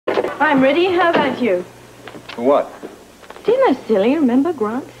I'm ready. How about you? For what? Do you know Celia? Remember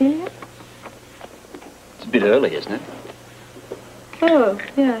Grant, Celia? It's a bit early, isn't it? Oh,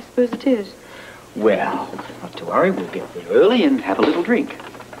 yeah, I suppose it is. Well, not to worry. We'll get there early and have a little drink.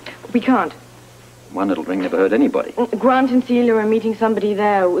 We can't. One little drink never hurt anybody. Grant and Celia are meeting somebody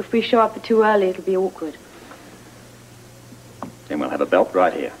there. If we show up too early, it'll be awkward. Then we'll have a belt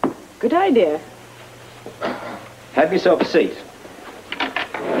right here. Good idea. Have yourself a seat.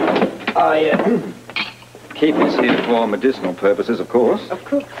 I keep this here for medicinal purposes, of course. Of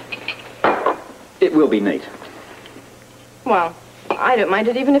course. It will be neat. Well, I don't mind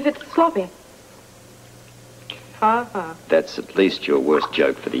it even if it's sloppy. Ha ha. That's at least your worst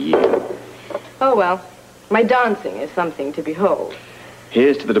joke for the year. Oh, well. My dancing is something to behold.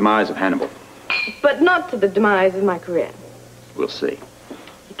 Here's to the demise of Hannibal. But not to the demise of my career. We'll see.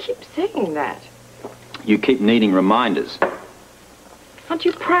 You keep saying that. You keep needing reminders. Aren't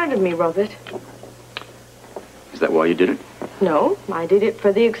you proud of me, Robert? Is that why you did it? No, I did it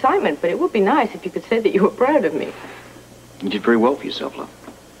for the excitement, but it would be nice if you could say that you were proud of me. You did very well for yourself, love.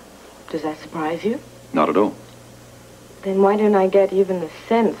 Does that surprise you? Not at all. Then why don't I get even a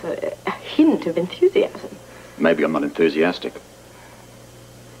sense, a hint of enthusiasm? Maybe I'm not enthusiastic.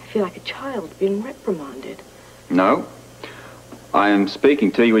 I feel like a child being reprimanded. No. I am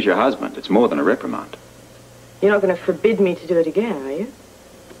speaking to you as your husband. It's more than a reprimand. You're not going to forbid me to do it again, are you?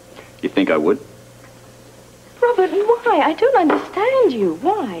 You think I would? Robert, why? I don't understand you.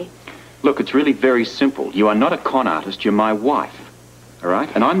 Why? Look, it's really very simple. You are not a con artist, you're my wife. All right?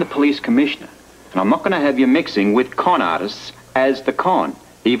 And I'm the police commissioner. And I'm not going to have you mixing with con artists as the con,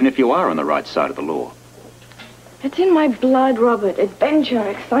 even if you are on the right side of the law. It's in my blood, Robert. Adventure,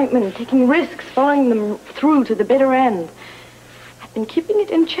 excitement, taking risks, following them through to the bitter end. I've been keeping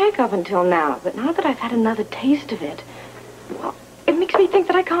it in check up until now, but now that I've had another taste of it, well, it makes me think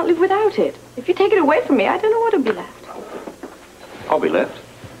that I can't live without it. If you take it away from me, I don't know what'll be left. I'll be left.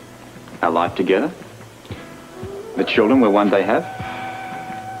 Our life together. The children we'll one day have.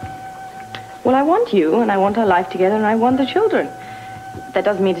 Well, I want you, and I want our life together, and I want the children. That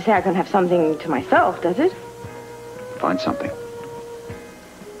doesn't mean to say I can have something to myself, does it? Find something.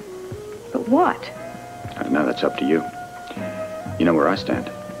 But what? I don't know, that's up to you. You know where I stand.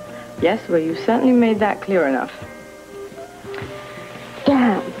 Yes, well, you certainly made that clear enough.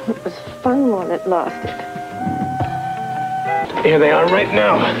 Damn, it was fun while it lasted. Here they are right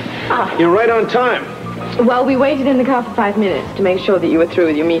now. Ah. You're right on time. Well, we waited in the car for 5 minutes to make sure that you were through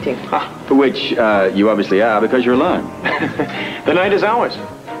with your meeting. Which you obviously are because you're alone. The night is ours.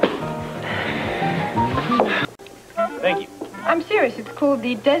 Thank you. I'm serious. It's called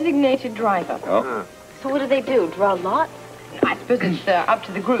the designated driver. Oh? So what do they do? Draw lots? I suppose it's up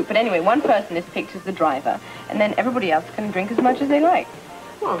to the group. But anyway, one person is picked as the driver, and then everybody else can drink as much as they like.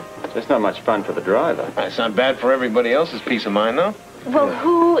 That's not much fun for the driver. It's not bad for everybody else's peace of mind, though. Well,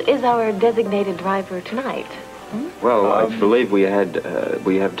 who is our designated driver tonight? Well, I believe we have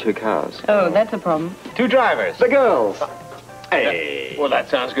 2 cars. Oh, that's a problem. 2 drivers. The girls. Hey. Well, that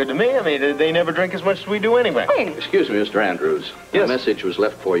sounds good to me. I mean, they never drink as much as we do anyway. Excuse me, Mr. Andrews. Yes? A message was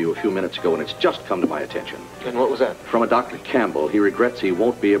left for you a few minutes ago, and it's just come to my attention. And what was that? From a Dr. Campbell. He regrets he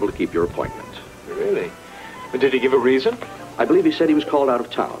won't be able to keep your appointment. Really? But did he give a reason? I believe he said he was called out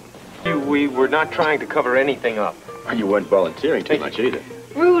of town. We were not trying to cover anything up. You weren't volunteering too much either.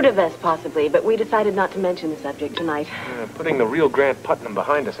 Rude of us, possibly, but we decided not to mention the subject tonight. Putting the real Grant Putnam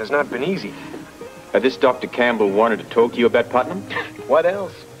behind us has not been easy. This Dr. Campbell wanted to talk to you about Putnam? What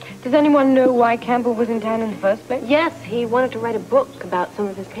else? Does anyone know why Campbell was in town in the first place? Yes, he wanted to write a book about some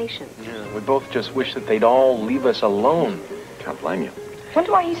of his patients. Yeah, we both just wish that they'd all leave us alone. Can't blame you.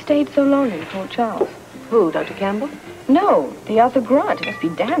 Wonder why he stayed so long in Fort Charles. Who, Dr. Campbell? No, the Arthur Grant. It must be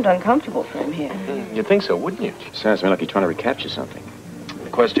damned uncomfortable for him here. You'd think so, wouldn't you? Sounds to me like you're trying to recapture something. The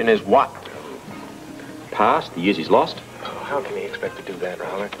question is what? Past, the years he's lost? Oh, how can he expect to do that,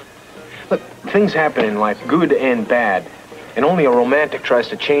 Robert? Look, things happen in life, good and bad. And only a romantic tries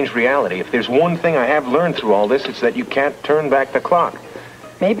to change reality. If there's one thing I have learned through all this, it's that you can't turn back the clock.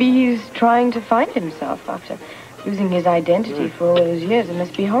 Maybe he's trying to find himself after losing his identity for all those years. It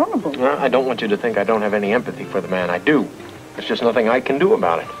must be horrible. Well, I don't want you to think I don't have any empathy for the man. I do. There's just nothing I can do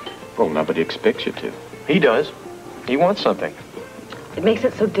about it. Well, nobody expects you to. He does. He wants something. It makes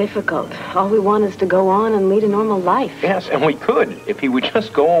it so difficult. All we want is to go on and lead a normal life. Yes, and we could if he would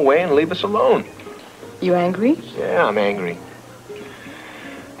just go away and leave us alone. You angry? Yeah, I'm angry.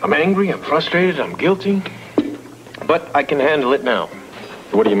 I'm angry, I'm frustrated, I'm guilty. But I can handle it now.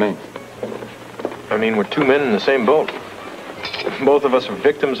 What do you mean? I mean, we're 2 men in the same boat. Both of us are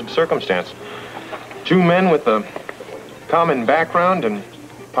victims of circumstance. 2 men with a common background and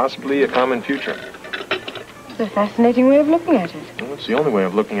possibly a common future. It's a fascinating way of looking at it. Well, it's the only way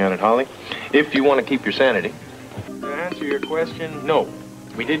of looking at it, Holly. If you want to keep your sanity. To answer your question, no.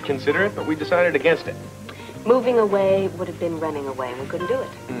 We did consider it, but we decided against it. Moving away would have been running away. We couldn't do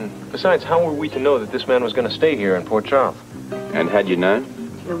it. Besides, how were we to know that this man was going to stay here in Port Charles? And had you known?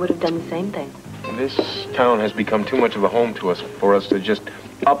 We would have done the same thing. This town has become too much of a home to us for us to just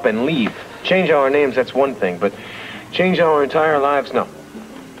up and leave. Change our names, that's one thing, but change our entire lives, no.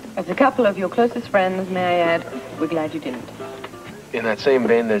 As a couple of your closest friends, may I add, we're glad you didn't. In that same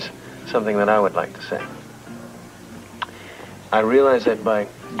vein, there's something that I would like to say. I realize that by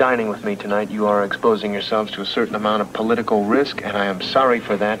dining with me tonight, you are exposing yourselves to a certain amount of political risk, and I am sorry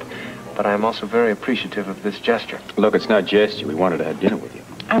for that, but I am also very appreciative of this gesture. Look, it's no gesture. We wanted to have dinner with you.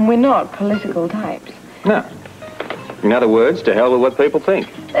 And we're not political types. No. In other words, to hell with what people think.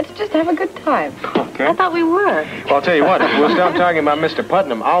 Let's just have a good time. Okay. I thought we were. Well, I'll tell you what, if we'll stop talking about Mr.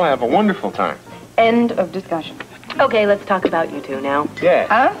 Putnam, I'll have a wonderful time. End of discussion. Okay, let's talk about you two now. Yeah.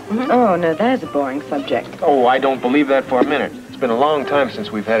 Huh? Oh, no, that is a boring subject. Oh, I don't believe that for a minute. It's been a long time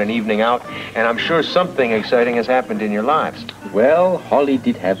since we've had an evening out, and I'm sure something exciting has happened in your lives. Well, Holly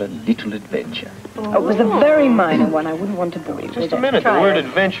did have a little adventure. Oh, it was a very minor one. I wouldn't want to bore you with Just it. a minute. The word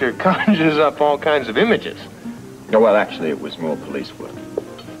adventure conjures up all kinds of images. Oh, well, actually, it was more police work.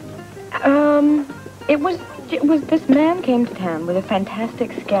 It was this man came to town with a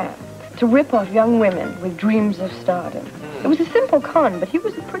fantastic scam to rip off young women with dreams of stardom. It was a simple con, but he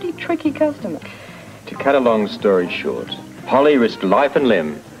was a pretty tricky customer. To cut a long story short, Holly risked life and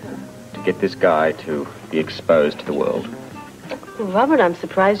limb to get this guy to be exposed to the world. Well, Robert, I'm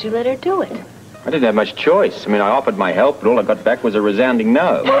surprised you let her do it. I didn't have much choice. I mean, I offered my help, but all I got back was a resounding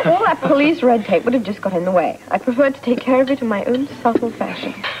no. Well, all that police red tape would have just got in the way. I preferred to take care of it in my own subtle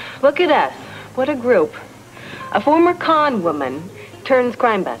fashion. Look at us. What a group. A former con woman turns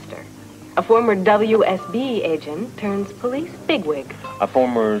crime buster. A former WSB agent turns police bigwig. A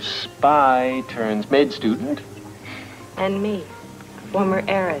former spy turns med student. And me, former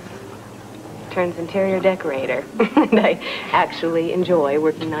heiress, turns interior decorator. And I actually enjoy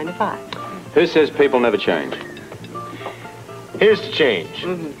working 9 to 5. Who says people never change? Here's to change.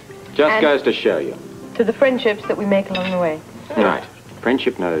 Just goes to show you. To the friendships that we make along the way. Right.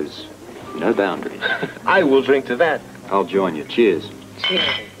 Friendship knows no boundaries. I will drink to that. I'll join you. Cheers.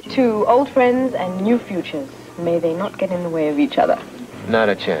 To old friends and new futures, may they not get in the way of each other. Not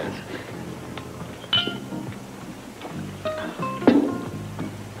a chance.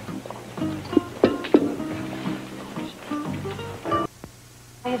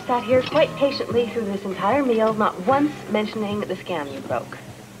 I have sat here quite patiently through this entire meal, not once mentioning the scam you broke.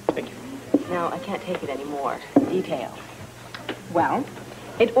 Thank you. Now, I can't take it anymore. Details. Well,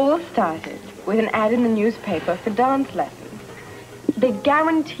 it all started with an ad in the newspaper for dance lessons. They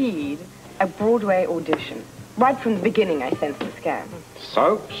guaranteed a Broadway audition. Right from the beginning, I sensed the scam.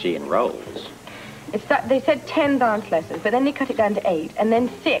 So, she enrolls. They said 10 dance lessons, but then they cut it down to 8, and then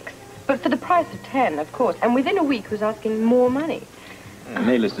 6. But for the price of 10, of course. And within a week, was asking more money.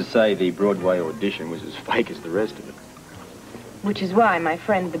 Needless to say, the Broadway audition was as fake as the rest of it. Which is why my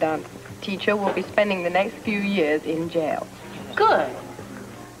friend, the dance teacher, will be spending the next few years in jail. Good.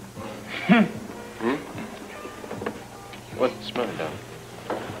 What's the smell down?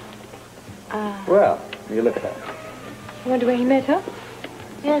 Well, you look at that. I wonder where he met her.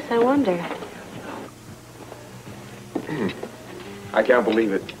 Yes, I wonder. I can't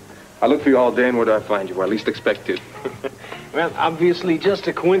believe it. I looked for you all day, and where did I find you? Where I least expected. Well, obviously just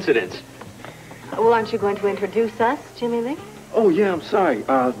a coincidence. Well, aren't you going to introduce us, Jimmy Lee? Oh, yeah, I'm sorry.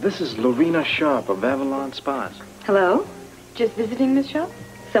 This is Lorena Sharp of Avalon Spas. Hello? Just visiting Miss Shaw?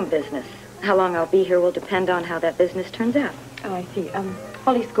 Some business. How long I'll be here will depend on how that business turns out. Oh, I see.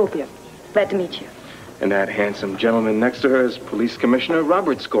 Holly Scorpio. Glad to meet you. And that handsome gentleman next to her is Police Commissioner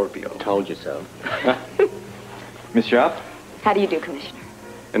Robert Scorpio. Told you so. Miss Sharp? How do you do, Commissioner?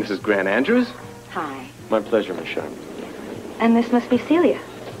 And this is Grant Andrews? Hi. My pleasure, Miss Sharp. And this must be Celia.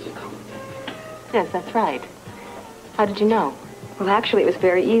 Yes, that's right. How did you know? Well, actually, it was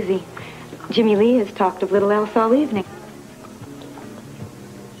very easy. Jimmy Lee has talked of little else all evening.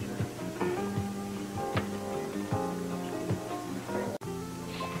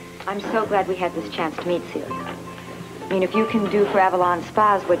 I'm so glad we had this chance to meet, Celia. I mean, if you can do for Avalon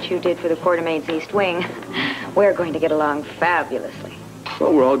Spas what you did for the Quartermaid's East Wing, we're going to get along fabulously.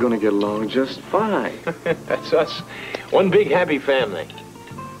 Well, we're all going to get along just fine. That's us. One big happy family.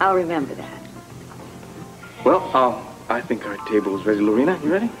 I'll remember that. Well, I think our table is ready. Lorena,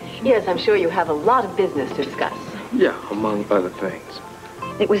 you ready? Yes, I'm sure you have a lot of business to discuss. Yeah, among other things.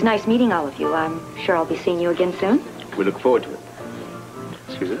 It was nice meeting all of you. I'm sure I'll be seeing you again soon. We look forward to it.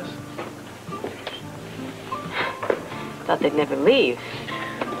 she's this? Thought they'd never leave.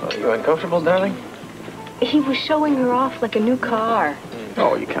 Are you uncomfortable, darling? He was showing her off like a new car.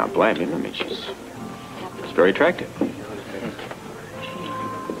 Oh, you can't blame him. I mean, she's very attractive.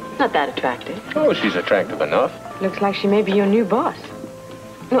 Not that attractive. Oh, she's attractive enough. Looks like she may be your new boss.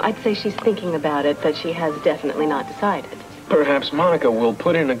 No, I'd say she's thinking about it, but she has definitely not decided. Perhaps Monica will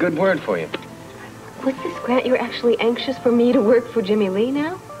put in a good word for you. What's this, Grant? You're actually anxious for me to work for Jimmy Lee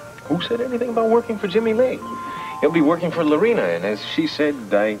now? Who said anything about working for Jimmy Lee? He'll be working for Lorena, and as she said,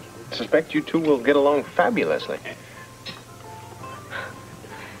 I suspect you two will get along fabulously.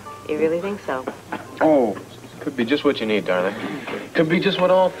 You really think so? Oh, could be just what you need, darling. Could be just what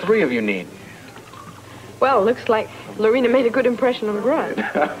all three of you need. Well, looks like Lorena made a good impression on Grant.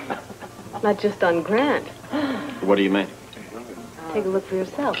 Not just on Grant. What do you mean? Take a look for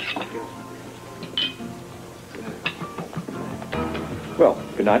yourself. Well,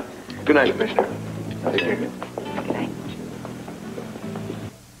 good night. Good night, Commissioner. Good night.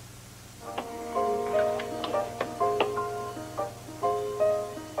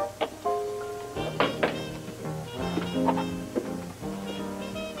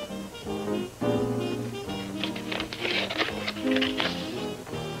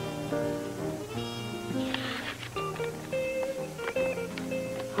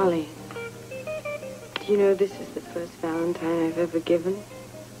 Holly, do you know this is the first Valentine I've ever given?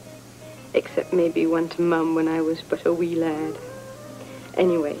 Except maybe one to Mum when I was but a wee lad.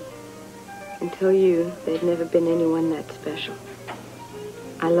 Anyway, until you, there'd never been anyone that special.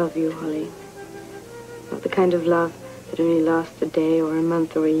 I love you, Holly. Not the kind of love that only lasts a day or a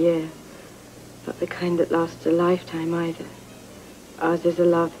month or a year. Not the kind that lasts a lifetime either. Ours is a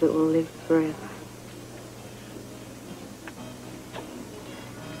love that will live forever.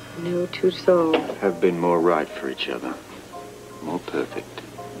 No two souls Have been more right for each other. More perfect.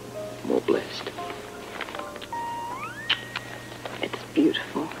 More blessed. It's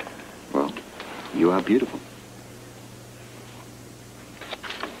beautiful. Well, you are beautiful.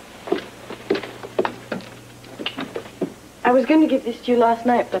 I was going to give this to you last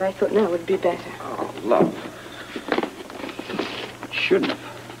night, but I thought now would be better. Oh, love. Shouldn't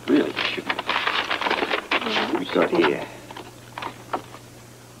have. Really shouldn't have. What we got here?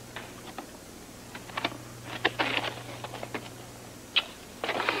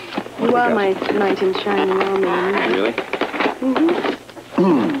 You are my knight in shining armor. Really? Mm-hmm.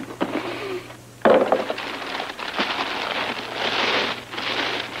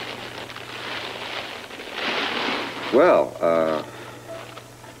 Well,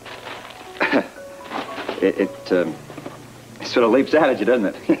 it sort of leaps out at you,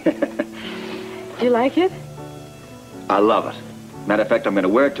 doesn't it? Do you like it? I love it. Matter of fact, I'm going to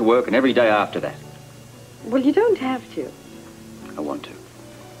wear it to work and every day after that. Well, you don't have to. I want to.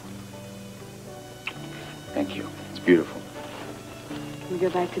 Thank you. It's beautiful. We go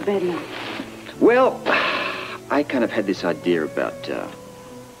back to bed now. Well, I kind of had this idea about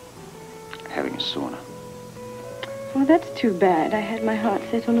having a sauna. Well, that's too bad. I had my heart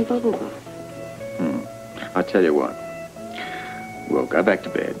set on a bubble bath. I'll tell you what. We'll go back to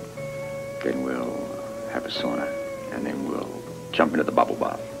bed. Then we'll have a sauna. And then we'll jump into the bubble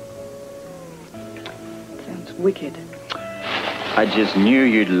bath. Sounds wicked. I just knew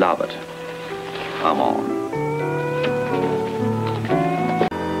you'd love it. Come on.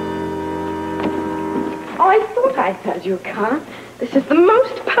 Oh, I thought I had your car. This is the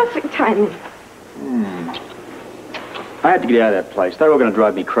most perfect timing. I had to get out of that place. They were all going to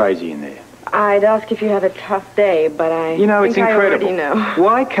drive me crazy in there. I'd ask if you have a tough day, but I You know, it's think incredible. I already know.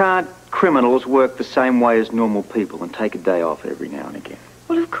 Why can't criminals work the same way as normal people and take a day off every now and again?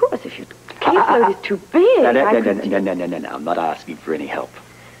 Well, of course, if your caseload is too big, No, I I'm not asking for any help.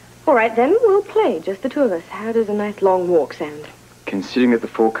 All right, then, we'll play, just the two of us. How does a nice long walk sound? Considering that the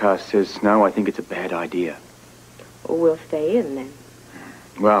forecast says snow, I think it's a bad idea. Or we'll stay in, then.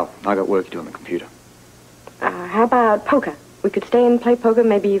 Well, I got work to do on the computer. How about poker? We could stay and play poker,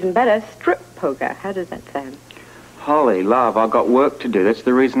 maybe even better, strip poker. How does that sound? Holly, love, I've got work to do. That's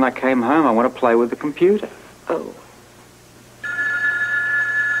the reason I came home. I want to play with the computer. Oh.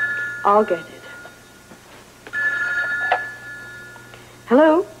 I'll get it.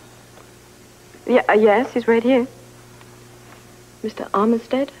 Hello? Yeah, yes, he's right here. Mr.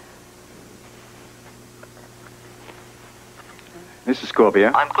 Armistead? Mrs.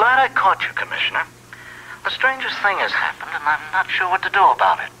 Scorpio. I'm glad I caught you, Commissioner. The strangest thing has happened, and I'm not sure what to do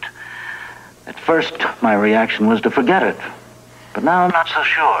about it. At first, my reaction was to forget it. But now I'm not so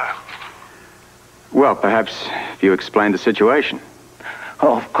sure. Well, perhaps if you explain the situation.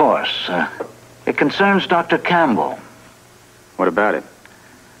 Oh, of course. It concerns Dr. Campbell. What about it?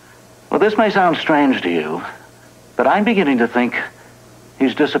 Well, this may sound strange to you, but I'm beginning to think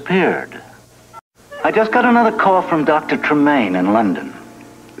he's disappeared. I just got another call from Dr. Tremaine in London.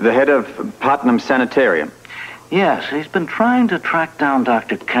 The head of Putnam Sanitarium. Yes, he's been trying to track down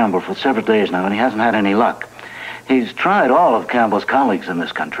Dr. Campbell for several days now, and he hasn't had any luck. He's tried all of Campbell's colleagues in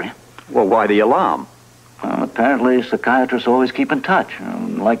this country. Well, why the alarm? Well, apparently psychiatrists always keep in touch,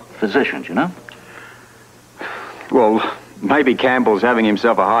 like physicians, you know? Well, maybe Campbell's having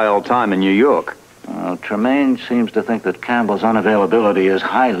himself a high old time in New York. Well, Tremaine seems to think that Campbell's unavailability is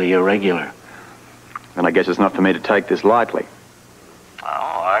highly irregular. And I guess it's not for me to take this lightly. Oh,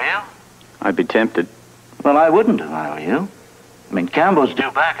 are you? I'd be tempted. Well, I wouldn't if I were you. I mean, Campbell's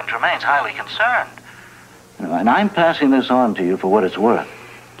due back and Tremaine's highly concerned. And I'm passing this on to you for what it's worth.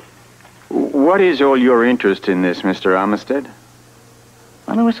 What is all your interest in this, Mr. Armistead?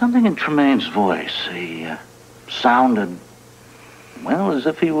 Well, there was something in Tremaine's voice. He sounded, well, as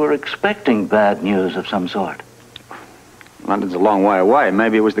if he were expecting bad news of some sort. London's a long way away.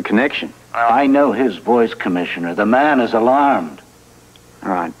 Maybe it was the connection. I know his voice, Commissioner. The man is alarmed. All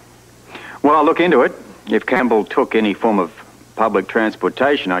right. Well, I'll look into it. If Campbell took any form of public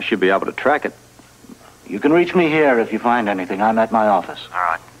transportation, I should be able to track it. You can reach me here if you find anything. I'm at my office. All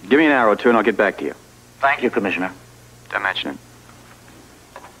right. Give me an hour or two and I'll get back to you. Thank you, Commissioner. Don't mention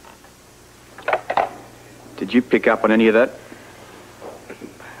it. Did you pick up on any of that?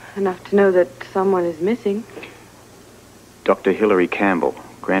 Enough to know that someone is missing. Dr. Hilary Campbell,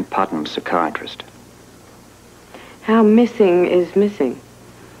 Grant Putnam's psychiatrist. How missing is missing?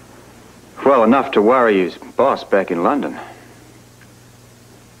 Well, enough to worry his boss back in London.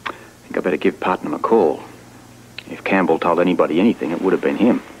 I think I better give Putnam a call. If Campbell told anybody anything, it would have been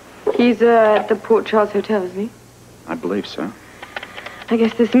him. He's at the Port Charles Hotel, isn't he? I believe so. I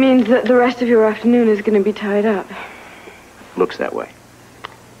guess this means that the rest of your afternoon is going to be tied up. Looks that way.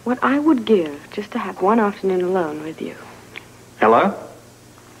 What I would give just to have one afternoon alone with you. Hello?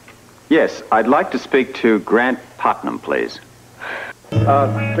 Yes, I'd like to speak to Grant Putnam, please.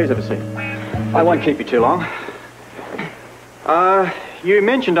 Please have a seat. I won't keep you too long. You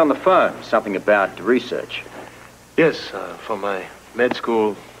mentioned on the phone something about research. Yes, for my med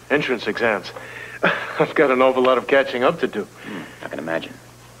school entrance exams. I've got an awful lot of catching up to do. I can imagine.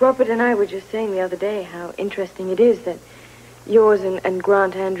 Robert and I were just saying the other day how interesting it is that yours and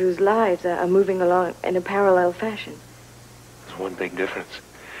Grant Andrews' lives are moving along in a parallel fashion. There's one big difference.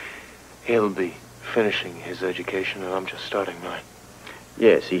 He'll be finishing his education and I'm just starting mine.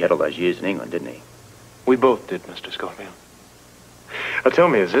 Yes, he had all those years in England, didn't he? We both did, Mr. Scorpio. Tell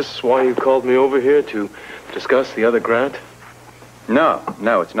me, is this why you called me over here, to discuss the other grant? No,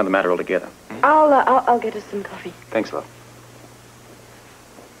 it's another matter altogether. I'll get us some coffee. Thanks, love.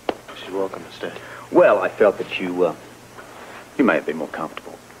 She's welcome, Mister. Well, I felt that you may have been more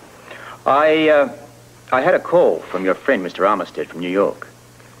comfortable. I had a call from your friend, Mr. Armistead, from New York.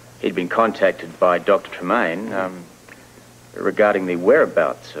 He'd been contacted by Dr. Tremaine, regarding the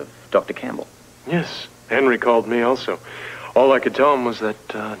whereabouts of Dr. Campbell. Yes, Henry called me also. All I could tell him was that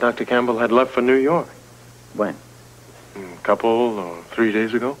Dr. Campbell had left for New York. When? A couple or 3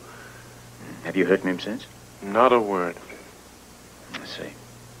 days ago. Have you heard from him since? Not a word. I see.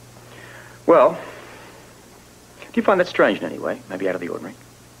 Well, do you find that strange in any way? Maybe out of the ordinary?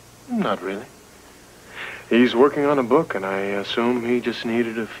 Not really. He's working on a book, and I assume he just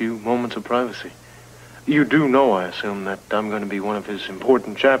needed a few moments of privacy. You do know, I assume, that I'm going to be one of his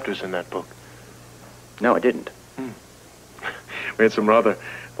important chapters in that book. No, I didn't. We had some rather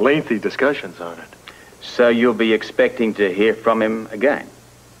lengthy discussions on it. So you'll be expecting to hear from him again?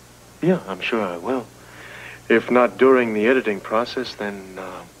 Yeah, I'm sure I will. If not during the editing process, then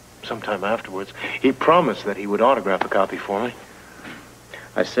sometime afterwards. He promised that he would autograph a copy for me.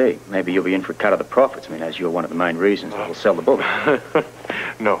 I see. Maybe you'll be in for a cut of the profits, as you're one of the main reasons that will sell the book.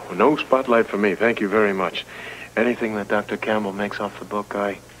 No spotlight for me. Thank you very much. Anything that Dr. Campbell makes off the book,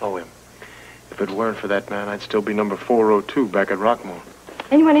 I owe him. If it weren't for that man, I'd still be number 402 back at Rockmore.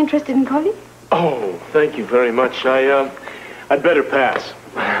 Anyone interested in coffee? Oh, thank you very much. I'd better pass.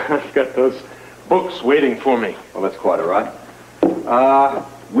 I've got those books waiting for me. Well, that's quite all right.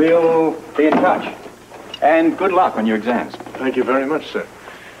 We'll be in touch. And good luck on your exams. Thank you very much, sir.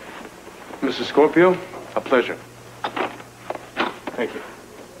 Mrs. Scorpio, a pleasure. Thank you.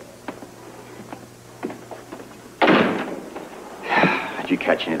 Did you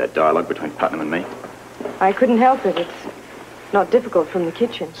catch any of that dialogue between Putnam and me? I couldn't help it. It's not difficult from the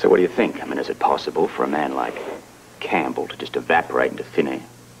kitchen. So what do you think? Is it possible for a man like Campbell to just evaporate into thin air?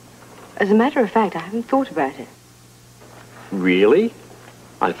 As a matter of fact, I haven't thought about it. Really?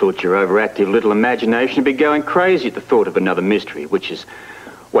 I thought your overactive little imagination would be going crazy at the thought of another mystery, which is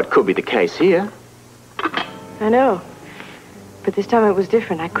what could be the case here. I know. But this time it was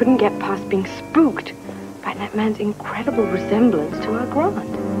different. I couldn't get past being spooked by that man's incredible resemblance to our Grant.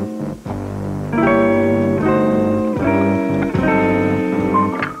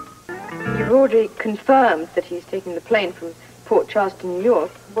 You've already confirmed that he's taking the plane from Port Charleston, New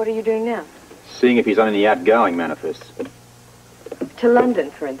York. What are you doing now? Seeing if he's on any outgoing manifests. To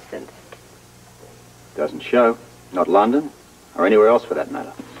London, for instance. Doesn't show. Not London, or anywhere else for that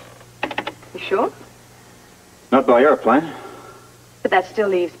matter. You sure? Not by airplane. But that still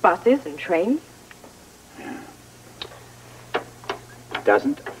leaves buses and trains.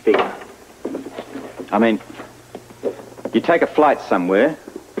 Doesn't figure. I mean, you take a flight somewhere,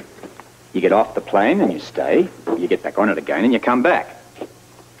 you get off the plane and you stay, you get back on it again and you come back.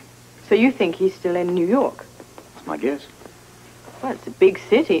 So you think he's still in New York? That's my guess. Well, it's a big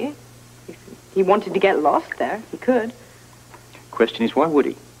city. If he wanted to get lost there, he could. Question is, why would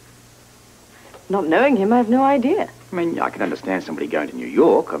he? Not knowing him, I have no idea. I mean, I can understand somebody going to New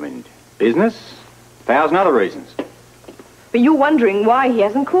York. I mean, business, 1,000 other reasons. But you're wondering why he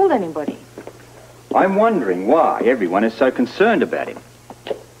hasn't called anybody. I'm wondering why everyone is so concerned about him.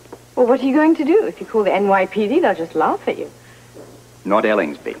 Well, what are you going to do? If you call the NYPD, they'll just laugh at you. Not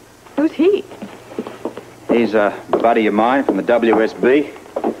Ellingsby. Who's he? He's a buddy of mine from the WSB.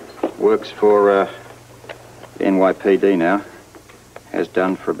 Works for the NYPD now. Has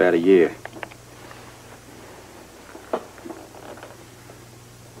done for about a year.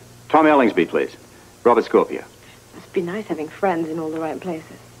 Tom Ellingsby, please. Robert Scorpio. Must be nice having friends in all the right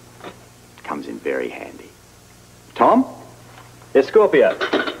places. Comes in very handy. Tom? It's Scorpio.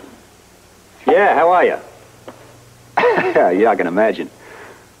 Yeah, how are you? Yeah, I can imagine.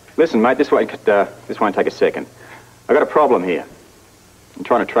 Listen, mate, this won't take a second. I got a problem here. I'm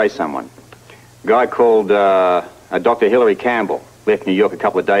trying to trace someone. A guy called Dr. Hilary Campbell left New York a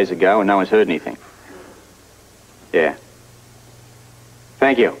couple of days ago and no one's heard anything. Yeah.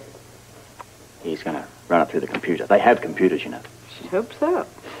 Thank you. He's going to run up through the computer. They have computers, you know. Should hope so.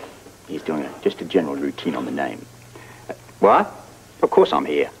 He's doing just a general routine on the name. What? Of course I'm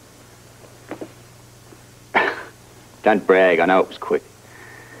here. Don't brag. I know it was quick.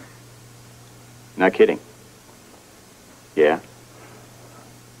 No kidding. Yeah?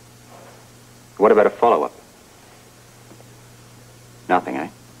 What about a follow-up? Nothing, eh?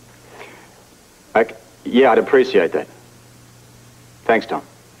 Okay. Yeah, I'd appreciate that. Thanks, Tom.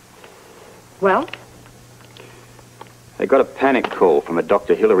 Well? They got a panic call from a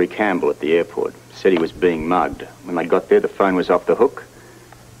Dr. Hilary Campbell at the airport. Said he was being mugged. When they got there, the phone was off the hook.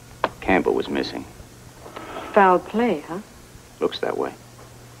 Campbell was missing. Foul play, huh? Looks that way.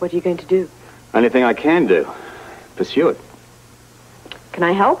 What are you going to do? Only thing I can do. Pursue it. Can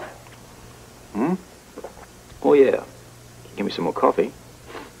I help? Hmm? Oh, yeah. Give me some more coffee.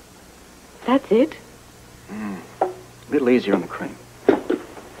 That's it? A little easier on the cream.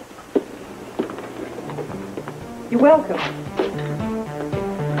 You're welcome.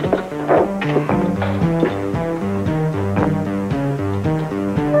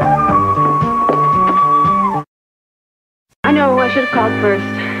 I know, I should have called first.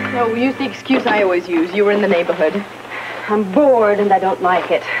 No, use the excuse I always use. You were in the neighborhood. I'm bored and I don't like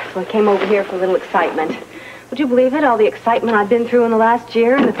it, so I came over here for a little excitement. Would you believe it? All the excitement I've been through in the last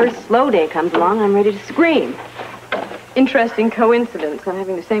year, and the first slow day comes along, and I'm ready to scream. Interesting coincidence. I'm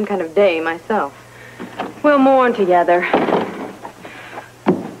having the same kind of day myself. We'll mourn together.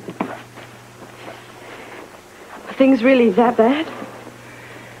 Are things really that bad?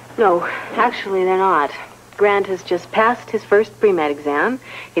 No, actually, they're not. Grant has just passed his first pre-med exam.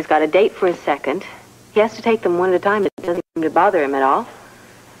 He's got a date for his second. He has to take them one at a time. It doesn't seem to bother him at all.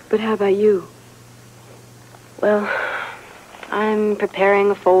 But how about you? Well, I'm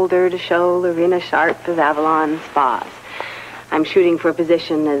preparing a folder to show Lorena Sharp of Avalon Spas. I'm shooting for a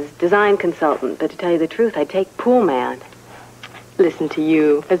position as design consultant, but to tell you the truth, I take pool man. Listen to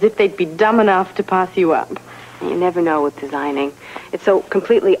you, as if they'd be dumb enough to pass you up. You never know with designing. It's so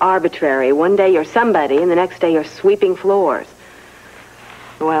completely arbitrary. One day you're somebody, and the next day you're sweeping floors.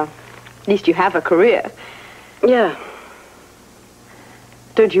 Well, at least you have a career. Yeah.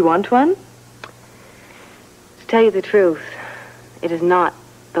 Don't you want one? To tell you the truth, it is not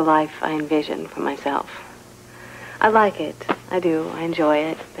the life I envision for myself. I like it. I do. I enjoy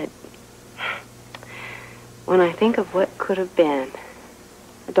it. But when I think of what could have been...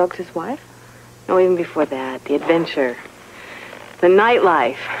 A doctor's wife? No, even before that. The adventure. The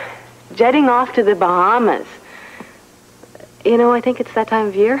nightlife. Jetting off to the Bahamas. You know, I think it's that time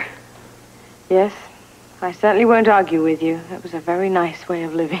of year. Yes. I certainly won't argue with you. That was a very nice way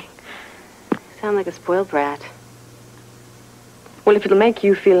of living. You sound like a spoiled brat. Well, if it'll make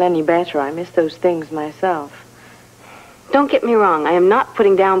you feel any better, I miss those things myself. Don't get me wrong. I am not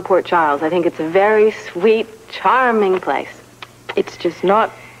putting down Port Charles. I think it's a very sweet, charming place. It's just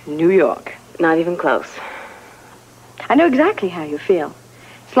not New York. Not even close. I know exactly how you feel.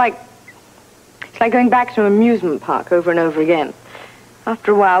 It's like going back to an amusement park over and over again.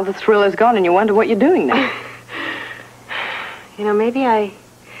 After a while, the thrill is gone and you wonder what you're doing there. You know, maybe I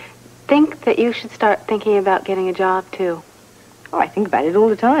think that you should start thinking about getting a job, too. Oh, I think about it all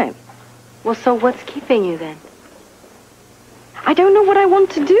the time. Well, so what's keeping you, then? I don't know what I want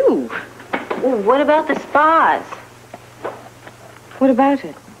to do. Well, what about the spas? What about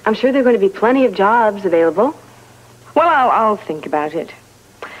it? I'm sure there are going to be plenty of jobs available. Well, I'll think about it.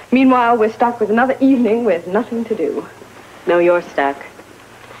 Meanwhile, we're stuck with another evening with nothing to do. No, you're stuck.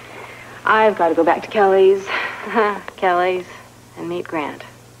 I've got to go back to Kelly's. Kelly's. And meet Grant.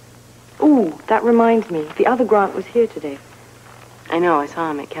 Ooh, that reminds me. The other Grant was here today. I know, I saw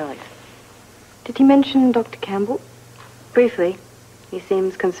him at Kelly's. Did he mention Dr. Campbell? Briefly. He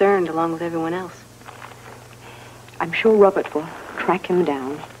seems concerned along with everyone else. I'm sure Robert will track him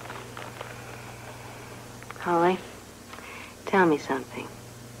down. Holly, tell me something.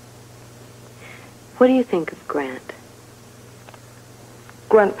 What do you think of Grant?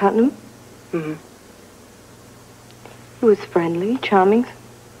 Grant Putnam? Mm-hmm. He was friendly, charming.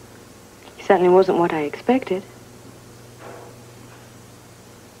 He certainly wasn't what I expected.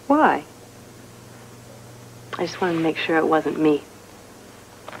 Why? I just wanted to make sure it wasn't me.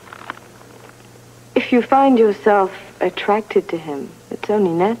 If you find yourself attracted to him, it's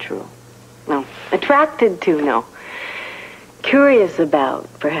only natural. No. Attracted to, no. Curious about,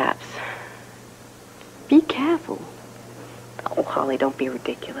 perhaps. Be careful. Oh, Holly, don't be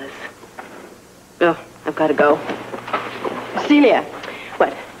ridiculous. Oh, I've got to go. Celia.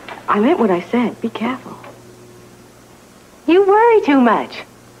 What? I meant what I said. Be careful. You worry too much.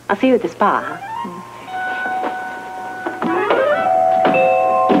 I'll see you at the spa, huh?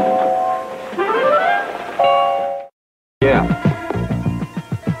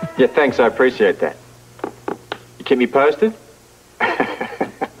 Yeah, thanks. I appreciate that. You keep me posted?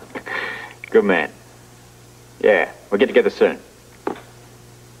 Good man. Yeah, we'll get together soon.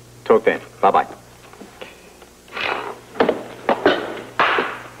 Talk then. Bye-bye.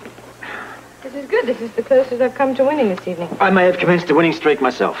 This is good. This is the closest I've come to winning this evening. I may have commenced a winning streak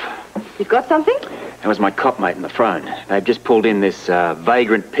myself. You've got something? That was my cop mate on the phone. They've just pulled in this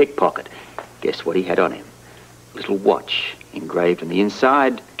vagrant pickpocket. Guess what he had on him? A little watch engraved on the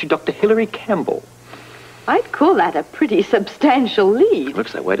inside to Dr. Hilary Campbell. I'd call that a pretty substantial lead.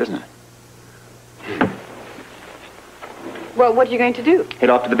 Looks that way, doesn't it? Well, what are you going to do? Head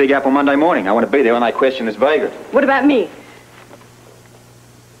off to the Big Apple Monday morning. I want to be there when they question this vagrant. What about me?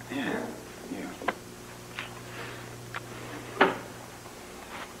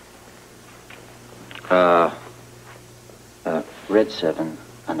 Red 7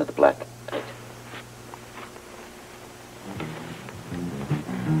 under the black 8.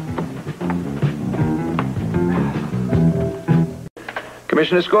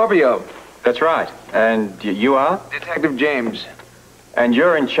 Commissioner Scorpio. That's right. And you are? Detective James. And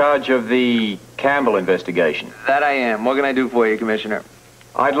you're in charge of the Campbell investigation. That I am. What can I do for you, Commissioner?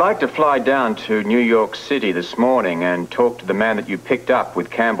 I'd like to fly down to New York City this morning and talk to the man that you picked up with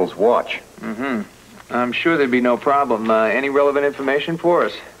Campbell's watch. Mm-hmm. I'm sure there'd be no problem. Any relevant information for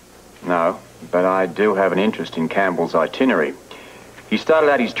us? No, but I do have an interest in Campbell's itinerary. He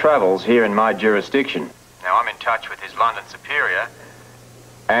started out his travels here in my jurisdiction. Now, I'm in touch with his London superior,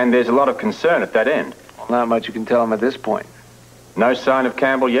 and there's a lot of concern at that end. Well, not much you can tell him at this point. No sign of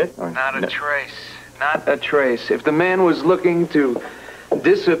Campbell yet? Not a trace. Not a trace. If the man was looking to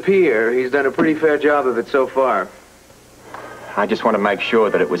disappear, he's done a pretty fair job of it so far. I just want to make sure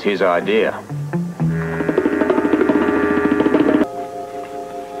that it was his idea.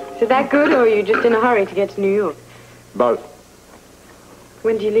 Is it that good, or are you just in a hurry to get to New York? Both.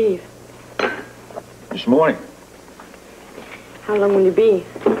 When do you leave? This morning. How long will you be?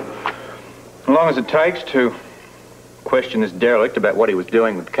 As long as it takes to question this derelict about what he was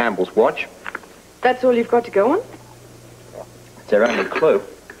doing with Campbell's watch. That's all you've got to go on? It's our only clue.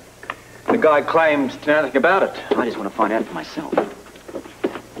 The guy claims to know nothing about it. I just want to find out for myself.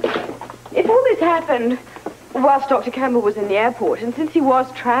 If all this happened whilst Dr. Campbell was in the airport, and since he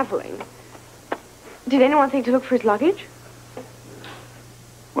was traveling, did anyone think to look for his luggage?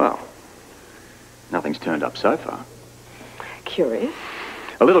 Well, nothing's turned up so far. Curious.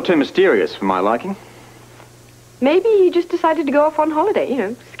 A little too mysterious for my liking. Maybe he just decided to go off on holiday, you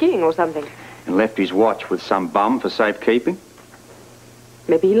know, skiing or something. And left his watch with some bum for safekeeping.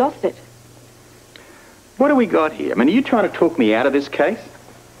 Maybe he lost it. What do we got here? I mean, are you trying to talk me out of this case?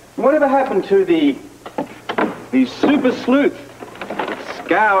 Whatever happened to the super sleuth that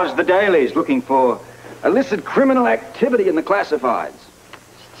scours the dailies looking for illicit criminal activity in the classifieds?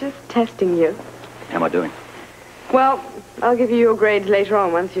 Just testing you. How am I doing? Well, I'll give you your grades later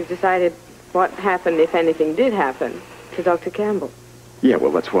on once you've decided what happened, if anything did happen, to Dr. Campbell. Yeah,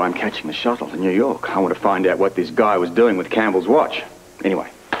 well, that's why I'm catching the shuttle to New York. I want to find out what this guy was doing with Campbell's watch. Anyway,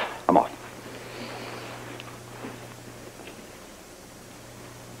 I'm off.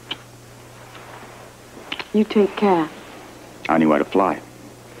 You take care. Only way to fly.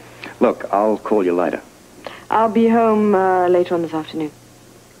 Look, I'll call you later. I'll be home later on this afternoon.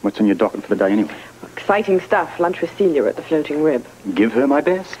 What's on your docket for the day anyway? Exciting stuff. Lunch with Celia at the Floating Rib. Give her my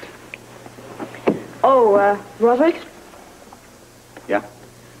best. Oh, Robert? Yeah?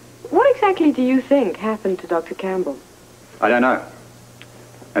 What exactly do you think happened to Dr. Campbell? I don't know.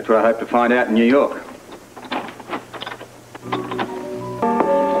 That's what I hope to find out in New York.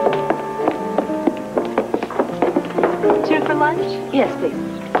 Here for lunch? Yes, please.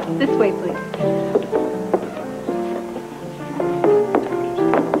 This way, please.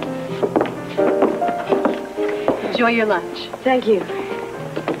 Enjoy your lunch. Thank you.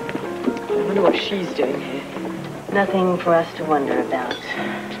 I wonder what she's doing here. Nothing for us to wonder about.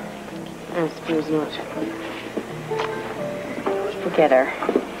 I suppose not. Forget her.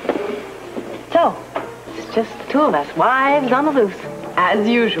 So, it's just the two of us, wives on the loose. As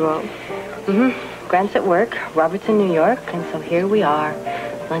usual. Mm-hmm. Grant's at work, Robert's in New York, and so here we are,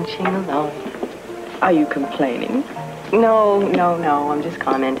 lunching alone. Are you complaining? No, I'm just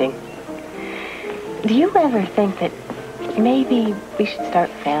commenting. Do you ever think that maybe we should start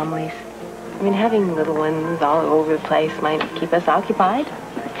families? I mean, having little ones all over the place might keep us occupied.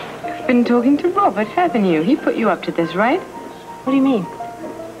 You've been talking to Robert, haven't you? He put you up to this, right? What do you mean?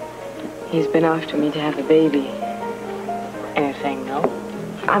 He's been after me to have a baby. And you're saying no?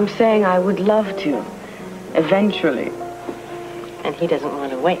 I'm saying I would love to. Eventually. And he doesn't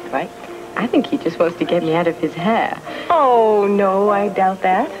want to wait, right? I think he just wants to get me out of his hair. Oh, no, I doubt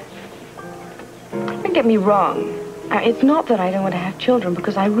that. Don't get me wrong. It's not that I don't want to have children,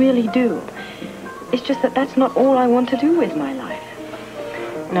 because I really do. It's just that that's not all I want to do with my life.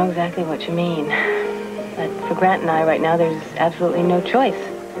 I know exactly what you mean. But for Grant and I right now, there's absolutely no choice.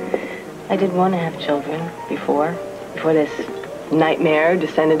 I did want to have children before this nightmare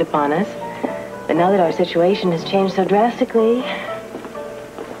descended upon us. But now that our situation has changed so drastically,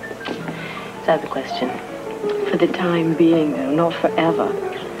 it's out of the question. For the time being, though, not forever.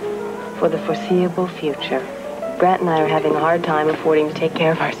 For the foreseeable future. Grant and I are having a hard time affording to take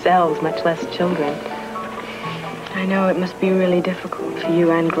care of ourselves, much less children. I know it must be really difficult for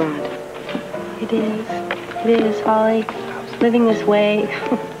you and Grant. It is. It is, Holly. Living this way.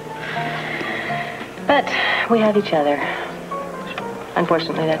 But we have each other.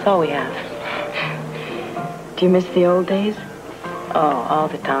 Unfortunately, that's all we have. Do you miss the old days? Oh, all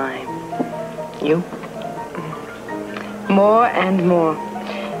the time. You? More and more.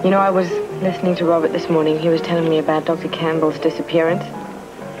 You know, I was listening to Robert this morning. He was telling me about Dr. Campbell's disappearance.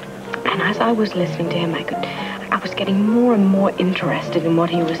 And as I was listening to him, I was getting more and more interested in what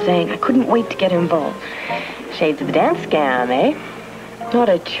he was saying. I couldn't wait to get involved. Shades of the dance scam, eh? Not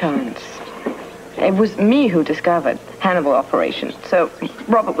a chance. It was me who discovered Hannibal Operation, so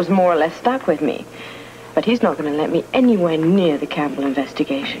Robert was more or less stuck with me. But he's not going to let me anywhere near the Campbell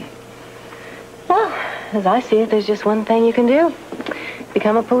investigation. Well, as I see it, there's just one thing you can do.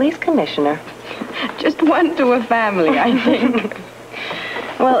 Become a police commissioner. Just one to a family, I think.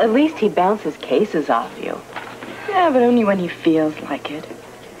 Well, at least he bounces cases off you. Yeah, but only when he feels like it.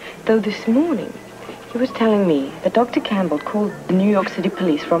 Though this morning, he was telling me that Dr. Campbell called the New York City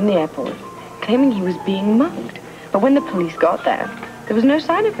police from the airport, claiming he was being mugged. But when the police got there was no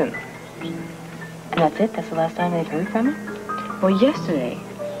sign of him. And that's it? That's the last time they've heard from him? Well, yesterday,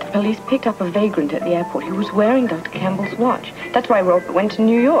 the police picked up a vagrant at the airport who was wearing Dr. Campbell's watch. That's why Robert went to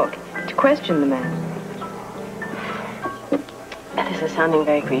New York, to question the man. This is sounding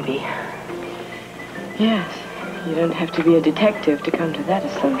very creepy. Yes, you don't have to be a detective to come to that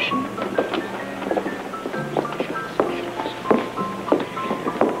assumption.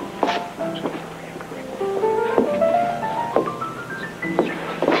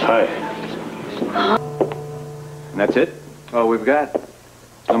 Hi. And that's it? All we've got.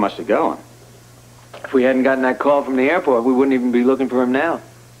 Not much to go on. If we hadn't gotten that call from the airport, we wouldn't even be looking for him now.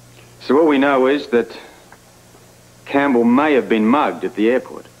 So all we know is that Campbell may have been mugged at the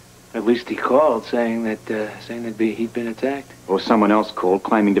airport. At least he called saying that he'd been attacked. Or someone else called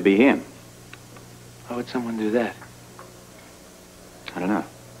claiming to be him. How would someone do that? I don't know.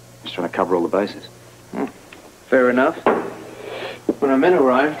 Just trying to cover all the bases. Hmm. Fair enough. When our men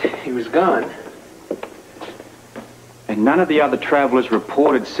arrived, he was gone. And none of the other travelers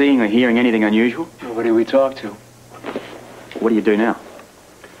reported seeing or hearing anything unusual? Nobody we talked to. What do you do now?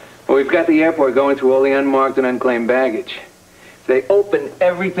 Well, we've got the airport going through all the unmarked and unclaimed baggage. If they open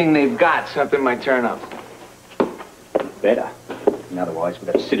everything they've got, something might turn up. Better. And otherwise, we'd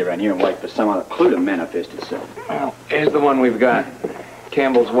have to sit around here and wait for some other clue to manifest itself. Well, here's the one we've got.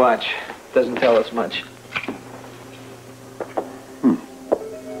 Campbell's watch. Doesn't tell us much.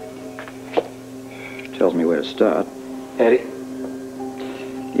 Tells me where to start. Eddie?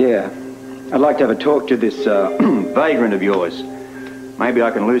 Yeah. I'd like to have a talk to this vagrant of yours. Maybe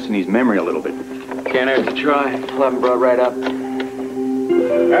I can loosen his memory a little bit. Can't hurt to try. I'll have him brought right up.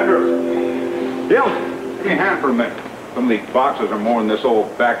 Andrew. Bill, give me a hand for a minute. Some of these boxes are more than this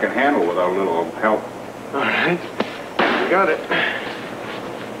old back and handle without a little help. All right. Got it.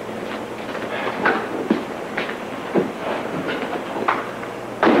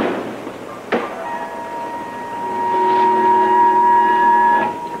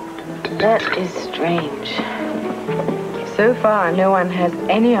 That is strange. So far, no one has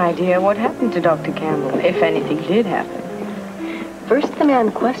any idea what happened to Dr. Campbell, if anything did happen. First, the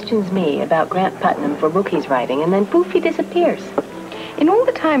man questions me about Grant Putnam for book he's writing, and then poof, he disappears. In all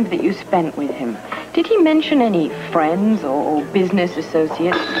the time that you spent with him, did he mention any friends or business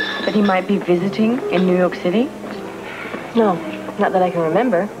associates that he might be visiting in New York City? No, not that I can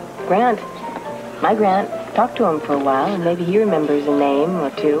remember. Grant. My Grant. Talked to him for a while, and maybe he remembers a name or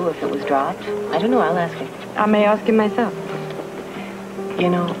two if it was dropped. I don't know. I'll ask him. I may ask him myself. You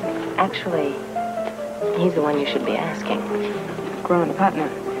know, actually, he's the one you should be asking. Grant Putnam.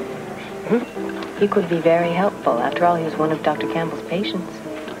 He could be very helpful. After all, he was one of Dr. Campbell's patients.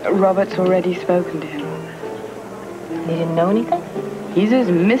 Robert's already spoken to him. He didn't know anything? He's as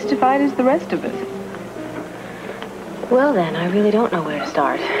mystified as the rest of us. Well, then, I really don't know where to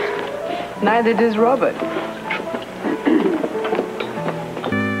start. Neither does Robert.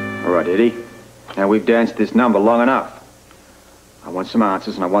 All right, Eddie. Now, we've danced this number long enough. I want some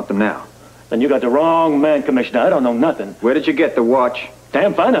answers, and I want them now. Then you got the wrong man, Commissioner. I don't know nothing. Where did you get the watch?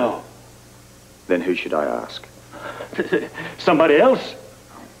 Damn if I know. Then who should I ask? Somebody else?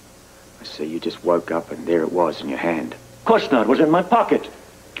 I see you just woke up, and there it was in your hand. Of course not. It was in my pocket.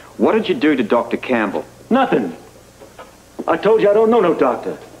 What did you do to Dr. Campbell? Nothing. I told you I don't know no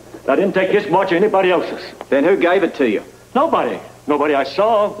doctor. I didn't take his watch or anybody else's. Then who gave it to you? Nobody. Nobody I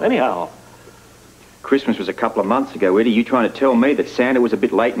saw, anyhow. Christmas was a couple of months ago, Eddie. You trying to tell me that Santa was a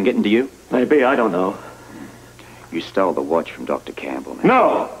bit late in getting to you? Maybe. I don't know. You stole the watch from Dr. Campbell, man.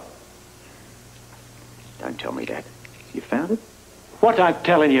 No! Don't tell me that. You found it? What I'm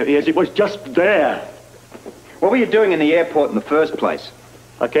telling you is it was just there. What were you doing in the airport in the first place?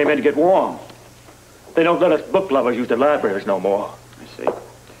 I came in to get warm. They don't let us book lovers use the libraries no more. I see.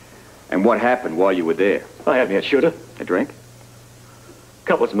 And what happened while you were there? I had me a shooter. A drink?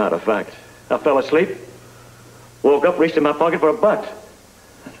 Couple, as a matter of fact. I fell asleep. Woke up, reached in my pocket for a butt.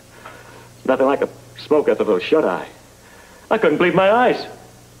 Nothing like a smoke after a little shut-eye. I couldn't believe my eyes.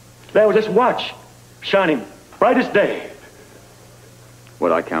 There was this watch, shining bright as day.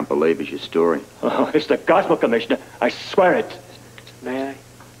 What I can't believe is your story. Oh, it's the gospel, Commissioner. I swear it. May I?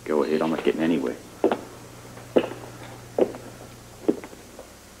 Go ahead, I'm not getting anywhere.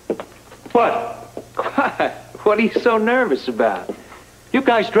 What? What are you so nervous about? You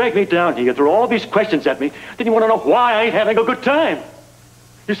guys dragged me down here, threw all these questions at me. Then you want to know why I ain't having a good time.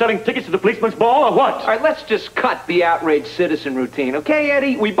 You selling tickets to the policeman's ball or what? All right, let's just cut the outraged citizen routine, okay,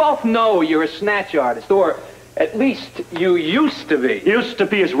 Eddie? We both know you're a snatch artist, or at least you used to be. Used to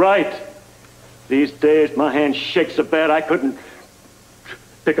be is right. These days, my hand shakes so bad I couldn't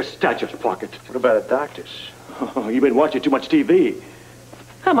pick a statue's pocket. What about a doctor's? Oh, you've been watching too much TV.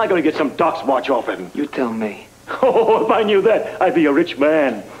 How am I going to get some doc's watch off him? You tell me. Oh, if I knew that, I'd be a rich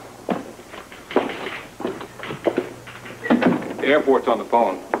man. The airport's on the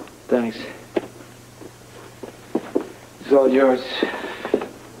phone. Thanks. It's all yours.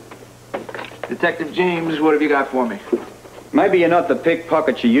 Detective James, what have you got for me? Maybe you're not the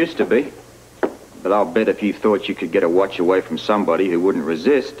pickpocket you used to be. But I'll bet if you thought you could get a watch away from somebody who wouldn't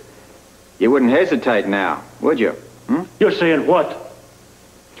resist, you wouldn't hesitate now, would you? You're saying what?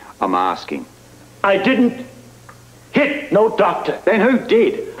 I'm asking. I didn't hit no doctor. Then who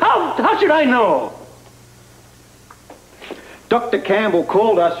did? How should I know? Dr. Campbell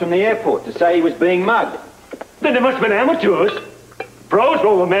called us from the airport to say he was being mugged. Then there must have been amateurs. Pros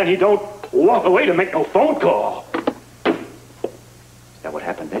know the man he don't walk away to make no phone call. Is that what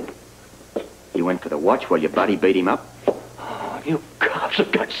happened then? You went for the watch while your buddy beat him up? Oh, you cops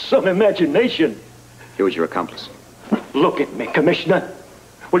have got some imagination. He was your accomplice. Look at me, Commissioner.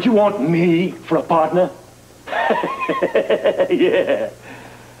 Would you want me for a partner? Yeah.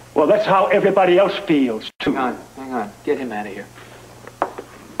 Well, that's how everybody else feels, too. Hang on. Get him out of here.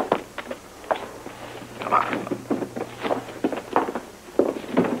 Come on.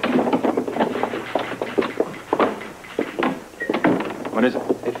 What is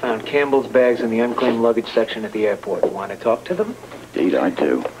it? They found Campbell's bags in the unclaimed luggage section at the airport. Want to talk to them? Indeed, I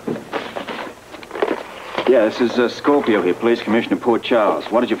do. Yeah, this is Scorpio here, Police Commissioner Port Charles.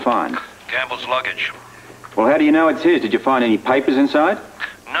 What did you find? Campbell's luggage. Well, how do you know it's his? Did you find any papers inside?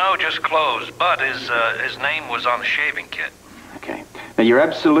 No, just clothes, but his name was on the shaving kit. Okay. Now, you're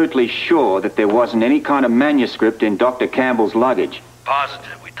absolutely sure that there wasn't any kind of manuscript in Dr. Campbell's luggage?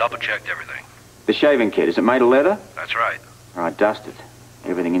 Positive. We double-checked everything. The shaving kit, is it made of leather? That's right. All right, dust it.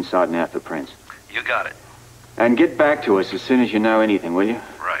 Everything inside and out for prints. You got it. And get back to us as soon as you know anything, will you?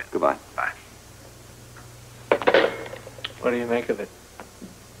 Right. Goodbye. Bye. What do you make of it?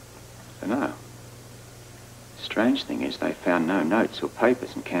 I don't know. Strange thing is they found no notes or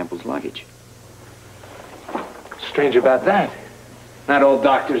papers in Campbell's luggage. Strange about that. Not all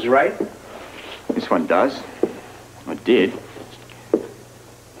doctors, right? This one does. Or did.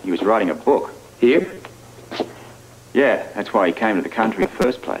 He was writing a book. Here? Yeah, that's why he came to the country in the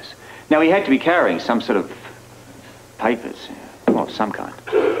first place. Now, he had to be carrying some sort of papers. Well, of some kind.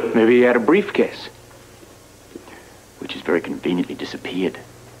 Maybe he had a briefcase. Which has very conveniently disappeared.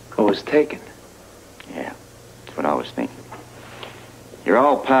 Or was taken. Yeah, that's what I was thinking. Your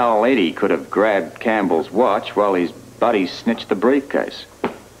old pal Eddie could have grabbed Campbell's watch while his buddy snitched the briefcase.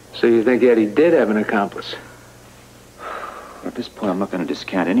 So you think Eddie did have an accomplice? At this point, I'm not going to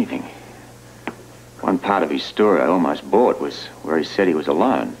discount anything. One part of his story I almost bought was where he said he was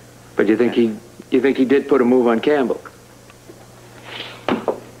alone. But you think he did put a move on Campbell?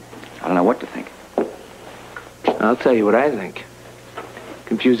 I don't know what to think. I'll tell you what I think.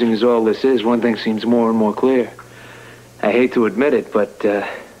 Confusing as all this is, one thing seems more and more clear. I hate to admit it, but I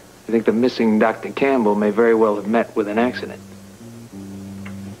think the missing Dr. Campbell may very well have met with an accident.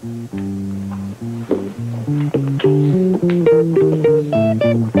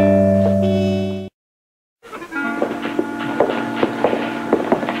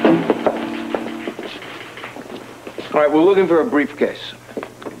 All right, we're looking for a briefcase.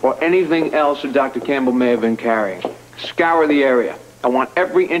 Or anything else that Dr. Campbell may have been carrying. Scour the area. I want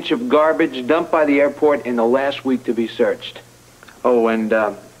every inch of garbage dumped by the airport in the last week to be searched. Oh, and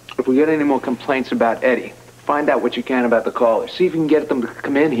if we get any more complaints about Eddie, find out what you can about the caller. See if you can get them to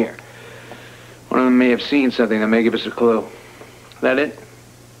come in here. One of them may have seen something that may give us a clue. That it?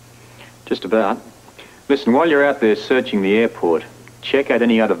 Just about. Listen, while you're out there searching the airport, check out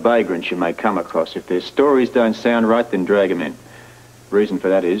any other vagrants you may come across. If their stories don't sound right, then drag them in. The reason for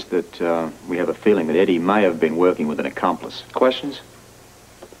that is that we have a feeling that Eddie may have been working with an accomplice. Questions?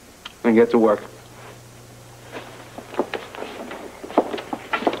 Then get to work.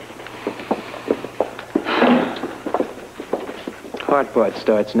 Hard part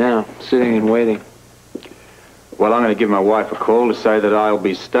starts now, sitting and waiting. Well, I'm going to give my wife a call to say that I'll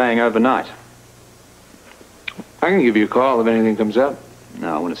be staying overnight. I can give you a call if anything comes up.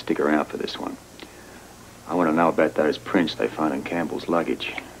 No, I want to stick around for this one. I want to know about those prints they found in Campbell's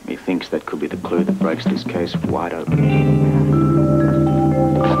luggage. Methinks that could be the clue that breaks this case wide open.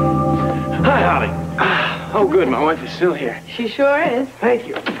 Hi, Holly. Oh, good. My wife is still here. She sure is. Thank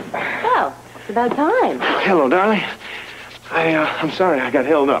you. Well, it's about time. Hello, darling. I'm sorry I got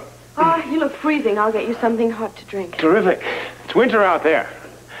held up. Oh, you look freezing. I'll get you something hot to drink. Terrific. It's winter out there.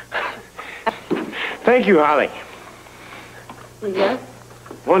 Thank you, Holly. Yeah?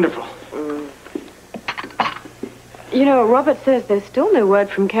 Wonderful. You know, Robert says there's still no word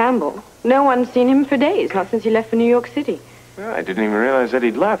from Campbell. No one's seen him for days, not since he left for New York City. Well, I didn't even realize that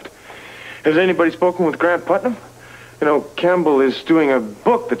he'd left. Has anybody spoken with Grant Putnam? You know, Campbell is doing a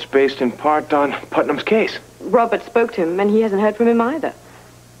book that's based in part on Putnam's case. Robert spoke to him, and he hasn't heard from him either.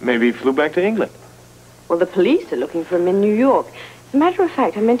 Maybe he flew back to England. Well, the police are looking for him in New York. As a matter of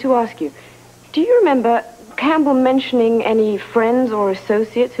fact, I meant to ask you, do you remember Campbell mentioning any friends or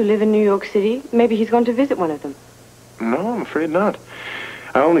associates who live in New York City? Maybe he's gone to visit one of them. No, I'm afraid not.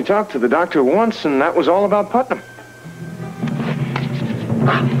 I only talked to the doctor once, and that was all about Putnam.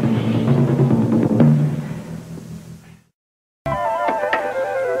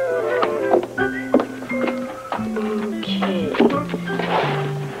 Okay.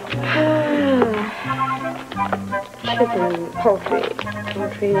 Chicken, poultry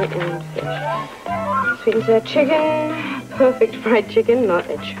and fish. Sweet and sour chicken, perfect fried chicken, not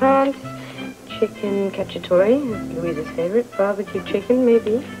a chance. Chicken cacciatore, Louise's favorite. Barbecue chicken,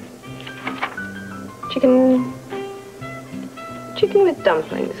 maybe. Chicken with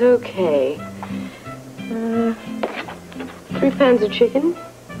dumplings, okay. 3 pans of chicken,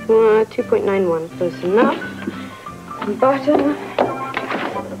 2.91, close enough. Butter.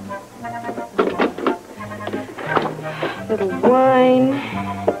 A little wine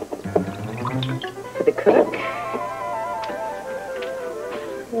for the cook.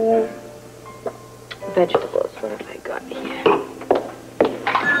 Vegetables, what have I got here?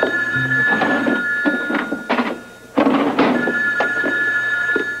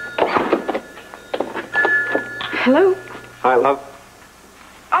 Hello? Hi, love.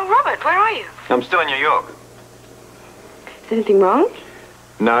 Oh, Robert, where are you? I'm still in New York. Is anything wrong?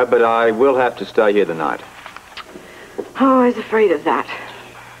 No, but I will have to stay here tonight. Oh, I was afraid of that.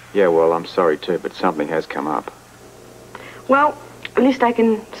 Yeah, well, I'm sorry too, but something has come up. Well, at least I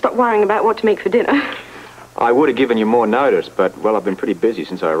can stop worrying about what to make for dinner. I would have given you more notice, but, well, I've been pretty busy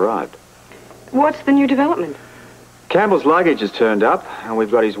since I arrived. What's the new development? Campbell's luggage has turned up, and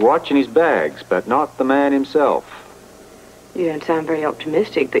we've got his watch and his bags, but not the man himself. You don't sound very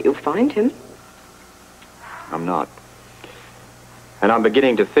optimistic that you'll find him. I'm not. And I'm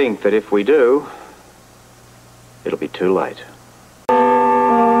beginning to think that if we do, it'll be too late.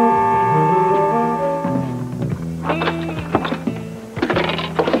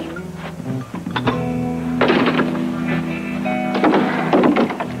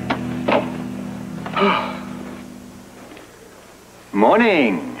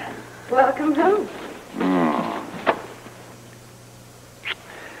 Morning. Welcome home. Oh.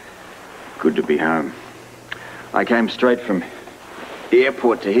 Good to be home. I came straight from the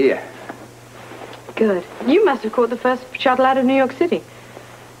airport to here. Good. You must have caught the first shuttle out of New York City.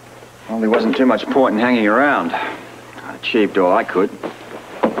 Well, there wasn't too much point in hanging around. I achieved all I could.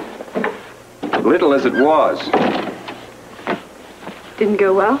 Little as it was. Didn't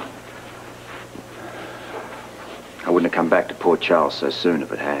go well? I wouldn't have come back to Port Charles so soon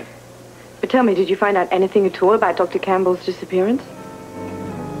if it had. But tell me, did you find out anything at all about Dr. Campbell's disappearance?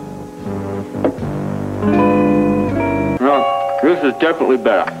 No, this is definitely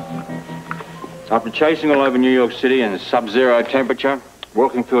better. After chasing all over New York City in sub-zero temperature,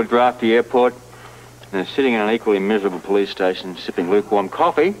 walking through a drafty airport, and sitting in an equally miserable police station sipping lukewarm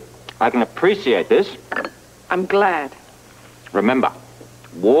coffee, I can appreciate this. I'm glad. Remember,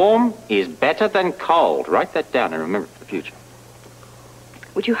 warm is better than cold. Write that down and remember it for the future.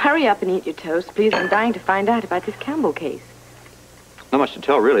 Would you hurry up and eat your toast, please? I'm dying to find out about this Campbell case. Not much to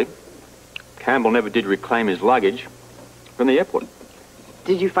tell, really. Campbell never did reclaim his luggage from the airport.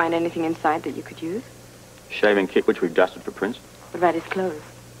 Did you find anything inside that you could use? Shaving kit, which we've dusted for Prince. What about his clothes?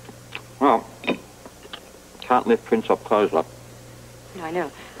 Well, can't lift Prince off clothes up. No, I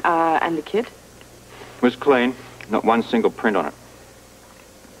know. And the kit? It was clean. Not one single print on it.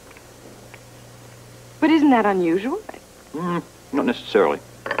 But isn't that unusual? Not necessarily.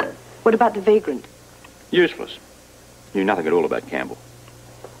 What about the vagrant? Useless. Knew nothing at all about Campbell.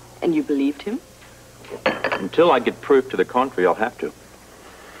 And you believed him? Until I get proof to the contrary, I'll have to.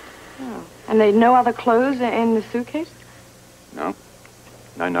 Oh. And there no other clothes in the suitcase? No.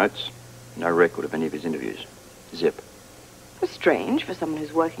 No notes. No record of any of his interviews. Zip. That's strange for someone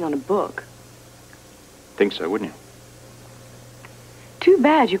who's working on a book. Think so, wouldn't you? Too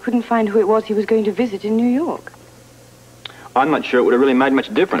bad you couldn't find who it was he was going to visit in New York. I'm not sure it would have really made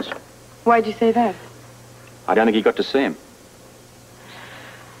much difference. Why'd you say that? I don't think he got to see him.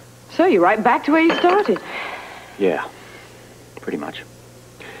 So you're right back to where you started. Yeah. Pretty much.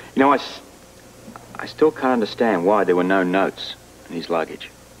 You know, I still can't understand why there were no notes in his luggage.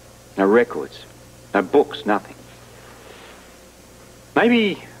 No records. No books, nothing.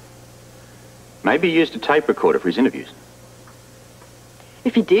 Maybe he used a tape recorder for his interviews.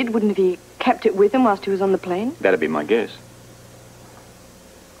 If he did, wouldn't he kept it with him whilst he was on the plane? That'd be my guess.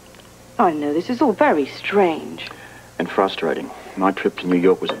 I know, this is all very strange. And frustrating. My trip to New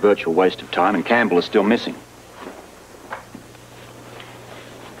York was a virtual waste of time, and Campbell is still missing.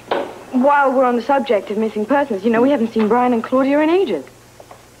 While we're on the subject of missing persons, you know, we haven't seen Brian and Claudia in ages.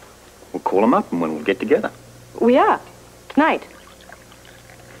 We'll call them up and we'll get together. We are. Tonight.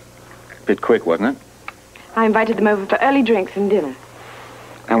 Bit quick, wasn't it? I invited them over for early drinks and dinner.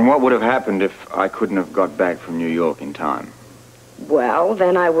 And what would have happened if I couldn't have got back from New York in time? Well,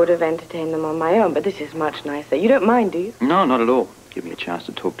 then I would have entertained them on my own, but this is much nicer. You don't mind, do you? No, not at all. Give me a chance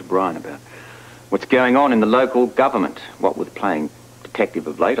to talk to Brian about what's going on in the local government. What with playing detective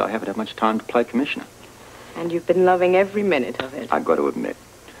of late, I haven't had much time to play commissioner. And you've been loving every minute of it. I've got to admit,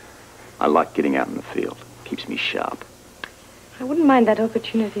 I like getting out in the field. Keeps me sharp. I wouldn't mind that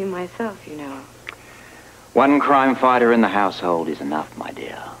opportunity myself, you know. One crime fighter in the household is enough, my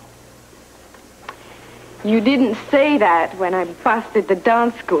dear. You didn't say that when I busted the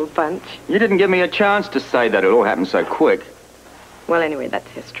dance school bunch. You didn't give me a chance to say that. It all happened so quick. Well, anyway, that's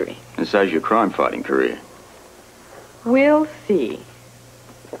history. And so's your crime-fighting career. We'll see.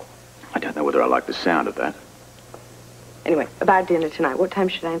 I don't know whether I like the sound of that. Anyway, about dinner tonight. What time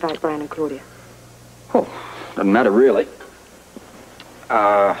should I invite Brian and Claudia? Oh, doesn't matter, really.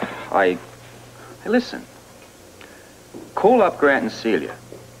 Hey, listen. Call up Grant and Celia,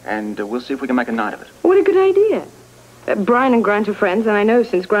 and we'll see if we can make a night of it. What a good idea. Brian and Grant are friends, and I know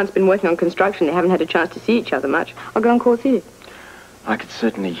since Grant's been working on construction, they haven't had a chance to see each other much. I'll go and call Celia. I could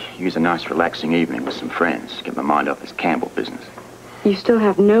certainly use a nice, relaxing evening with some friends. Get my mind off this Campbell business. You still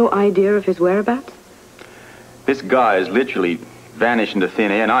have no idea of his whereabouts? This guy has literally vanished into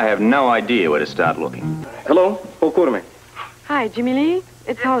thin air, and I have no idea where to start looking. Hello, Paul Quartermain. Hi, Jimmy Lee.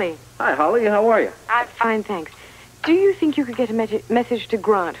 It's Holly. Hi, Holly. How are you? I'm fine, thanks. Do you think you could get a message to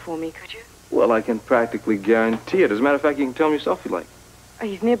Grant for me, could you? Well, I can practically guarantee it. As a matter of fact, you can tell him yourself if you like. Oh,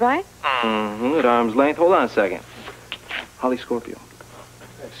 he's nearby? Mm-hmm, at arm's length. Hold on a second. Holly Scorpio.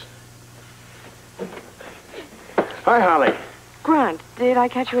 Hi, Holly. Grant, did I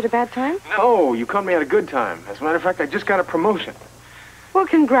catch you at a bad time? No, you caught me at a good time. As a matter of fact, I just got a promotion. Well,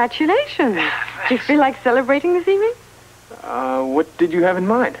 congratulations. Do you feel like celebrating this evening? What did you have in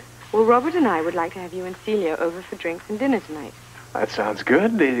mind? Well, Robert and I would like to have you and Celia over for drinks and dinner tonight. That sounds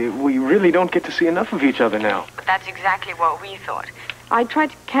good. We really don't get to see enough of each other now. But that's exactly what we thought. I tried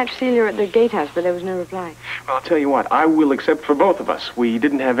to catch Celia at the gatehouse, but there was no reply. Well, I'll tell you what. I will accept for both of us. We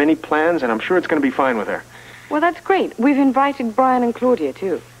didn't have any plans, and I'm sure it's going to be fine with her. Well, that's great. We've invited Brian and Claudia,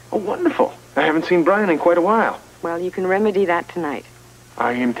 too. Oh, wonderful. I haven't seen Brian in quite a while. Well, you can remedy that tonight.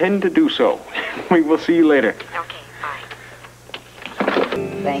 I intend to do so. We will see you later. Okay, bye.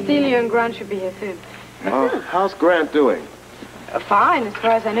 Celia and Grant should be here soon. How's Grant doing? Fine. As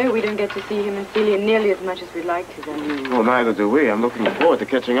far as I know, we don't get to see him and Celia nearly as much as we'd like to, then. Well, neither do we. I'm looking forward to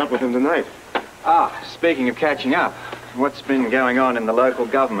catching up with him tonight. Speaking of catching up, what's been going on in the local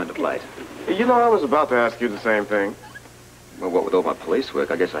government of late? You know, I was about to ask you the same thing. Well, what with all my police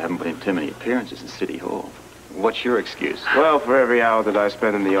work, I guess I haven't put in too many appearances in City Hall. What's your excuse? Well, for every hour that I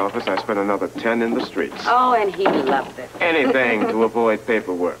spend in the office, I spend another 10 in the streets. Oh, and he loves it. Anything to avoid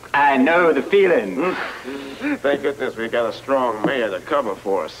paperwork. I know the feeling. Thank goodness we got a strong mayor to cover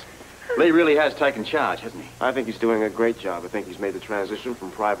for us. Lee really has taken charge, hasn't he? I think he's doing a great job. I think he's made the transition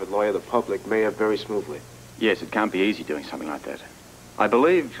from private lawyer to public mayor very smoothly. Yes, it can't be easy doing something like that. I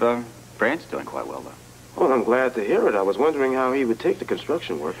believe Grant's doing quite well, though. Well, I'm glad to hear it. I was wondering how he would take the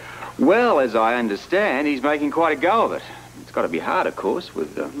construction work. Well, as I understand, he's making quite a go of it. It's got to be hard, of course,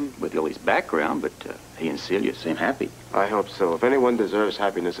 with Lily's background, but he and Celia seem happy. I hope so. If anyone deserves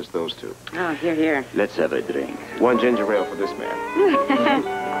happiness, it's those two. Oh, here, here. Let's have a drink. One ginger ale for this man.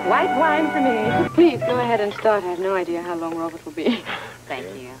 White wine for me. Please, go ahead and start. I have no idea how long Robert will be. Thank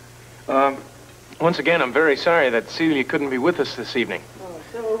you. Once again, I'm very sorry that Celia couldn't be with us this evening. Oh,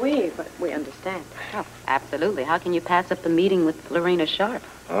 so are we, but we understand. Oh, absolutely. How can you pass up the meeting with Lorena Sharp?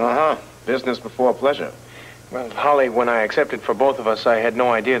 Uh-huh. Business before pleasure. Well, Holly, when I accepted for both of us, I had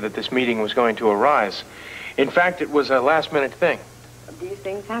no idea that this meeting was going to arise. In fact, it was a last-minute thing. These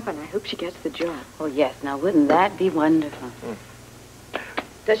things happen. I hope she gets the job. Oh, yes. Now, wouldn't that be wonderful?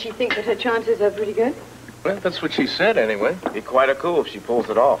 Does she think that her chances are pretty good? Well, that's what she said, anyway. Be quite a coup if she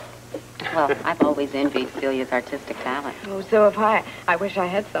pulls it off. Well, I've always envied Celia's artistic talent. Oh, so have I. I wish I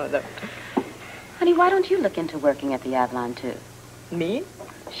had some of them. Honey, why don't you look into working at the Avalon, too? Me?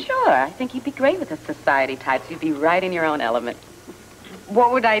 Sure. I think you'd be great with the society types. You'd be right in your own element.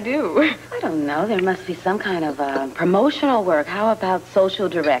 What would I do? I don't know. There must be some kind of promotional work. How about social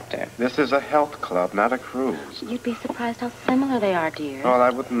director? This is a health club, not a cruise. You'd be surprised how similar they are, dear. Well, I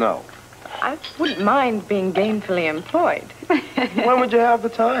wouldn't know. I wouldn't mind being gainfully employed. When would you have the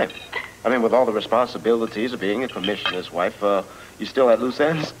time? I mean, with all the responsibilities of being a commissioner's wife, you still at loose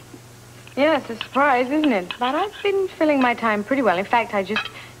ends? Yeah, it's a surprise, isn't it? But I've been filling my time pretty well. In fact, I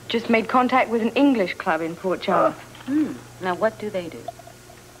just made contact with an English club in Port Charles. Now, what do they do?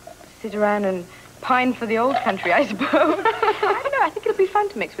 Sit around and pine for the old country, I suppose. I don't know. I think it'll be fun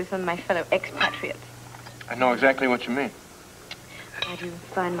to mix with some of my fellow expatriates. I know exactly what you mean. I do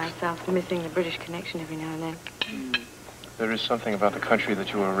find myself missing the British connection every now and then. There is something about the country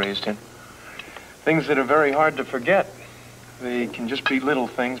that you were raised in. Things that are very hard to forget. They can just be little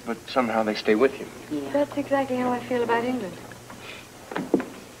things, but somehow they stay with you. Yeah. That's exactly how I feel about England.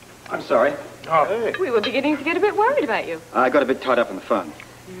 I'm sorry. Oh, hey. We were beginning to get a bit worried about you. I got a bit tied up on the phone.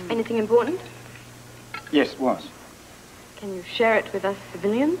 Anything important? Yes, it was. Can you share it with us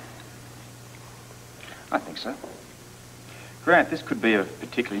civilians? I think so. Grant, this could be of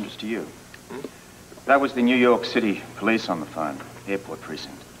particular interest to you. That was the New York City police on the phone, airport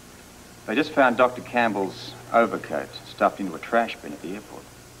precinct. They just found Dr. Campbell's overcoat stuffed into a trash bin at the airport.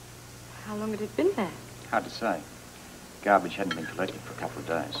 How long had it been there? Hard to say. Garbage hadn't been collected for a couple of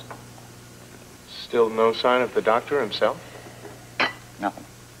days. Still no sign of the doctor himself? Nothing.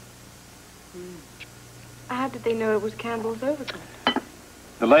 How did they know it was Campbell's overcoat?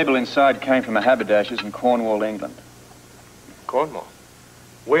 The label inside came from a haberdasher's in Cornwall, England. Cornwall?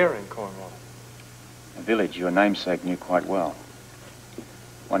 Where in Cornwall? A village your namesake knew quite well.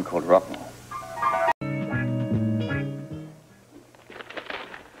 One called Rockmore.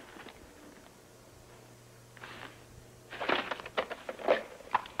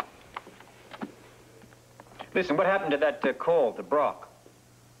 Listen, what happened to that call to Brock?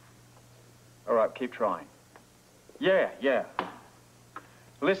 All right, keep trying. Yeah.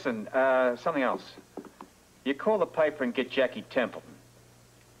 Listen, something else. You call the paper and get Jackie Templeton.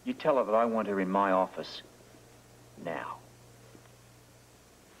 You tell her that I want her in my office now.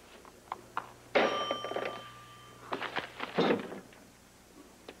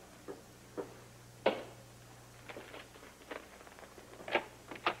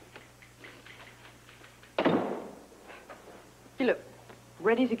 You look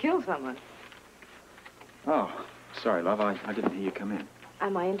ready to kill someone. Oh, sorry, love. I didn't hear you come in.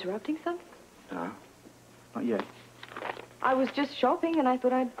 Am I interrupting something? No, not yet. I was just shopping and I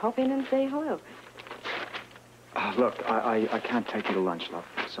thought I'd pop in and say hello. Oh, look, I can't take you to lunch, love.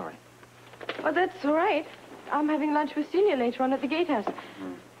 Sorry. Oh, that's all right. I'm having lunch with Senior later on at the gatehouse.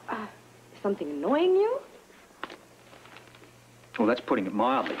 Is something annoying you? Well, that's putting it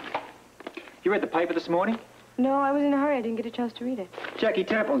mildly. You read the paper this morning? No, I was in a hurry. I didn't get a chance to read it. Jackie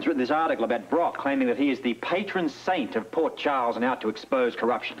Templeton's written this article about Brock, claiming that he is the patron saint of Port Charles and out to expose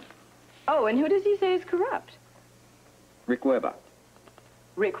corruption. Oh, and who does he say is corrupt? Rick Weber.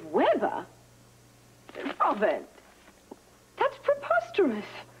 Rick Weber? Robert, that's preposterous.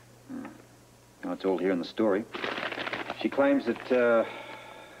 Oh, it's all here in the story. She claims that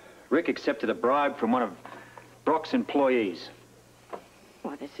Rick accepted a bribe from one of Brock's employees.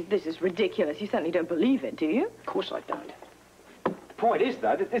 Well, this is ridiculous. You certainly don't believe it, do you? Of course I don't. The point is,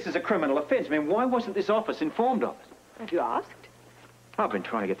 though, that this is a criminal offense. I mean, why wasn't this office informed of it? Have you asked? I've been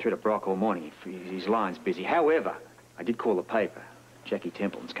trying to get through to Brock all morning. His line's busy. However, I did call the paper. Jackie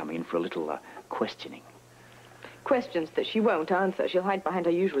Templeton's coming in for a little questioning. Questions that she won't answer. She'll hide behind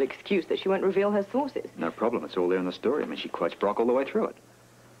her usual excuse that she won't reveal her sources. No problem. It's all there in the story. I mean, she quotes Brock all the way through it.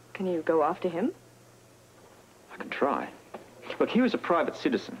 Can you go after him? I can try. Look, he was a private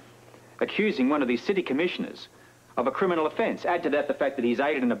citizen, accusing one of these city commissioners of a criminal offense. Add to that the fact that he's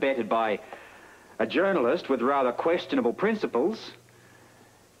aided and abetted by a journalist with rather questionable principles.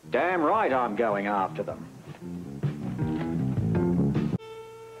 Damn right I'm going after them.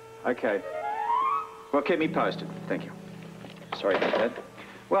 Okay. Well, keep me posted. Thank you. Sorry about that.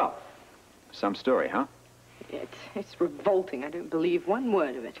 Well, some story, huh? It's revolting. I don't believe one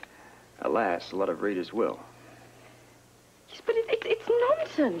word of it. Alas, a lot of readers will. Yes, but it's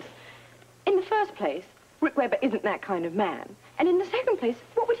nonsense. In the first place, Rick Weber isn't that kind of man. And in the second place,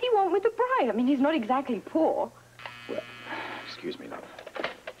 what would he want with the bride? I mean, he's not exactly poor. Well, excuse me, love.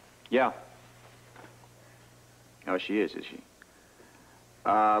 Yeah. Oh, she is she?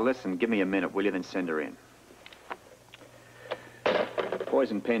 Listen, give me a minute, will you, then send her in.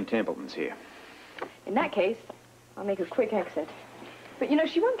 Poison Pen Templeton's here. In that case, I'll make a quick exit. But, you know,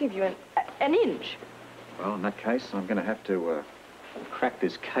 she won't give you an inch. Well, in that case, I'm going to have to crack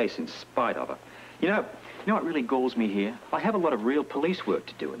this case in spite of her. You know what really galls me here? I have a lot of real police work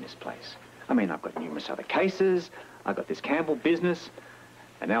to do in this place. I mean, I've got numerous other cases, I've got this Campbell business,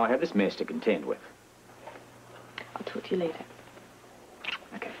 and now I have this mess to contend with. I'll talk to you later.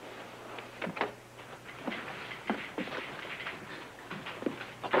 Okay.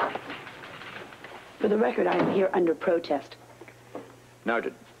 For the record, I am here under protest.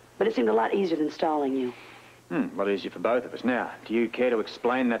 Noted. But it seemed a lot easier than stalling you. A lot easier for both of us. Now, do you care to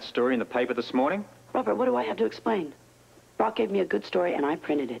explain that story in the paper this morning? Robert, what do I have to explain? Brock gave me a good story, and I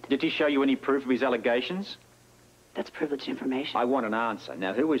printed it. Did he show you any proof of his allegations? That's privileged information. I want an answer.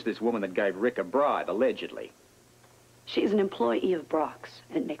 Now, who is this woman that gave Rick a bribe, allegedly? She's an employee of Brock's,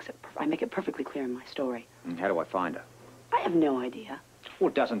 and I make it perfectly clear in my story. And how do I find her? I have no idea.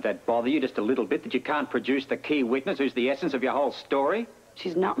 Well, doesn't that bother you just a little bit, that you can't produce the key witness who's the essence of your whole story?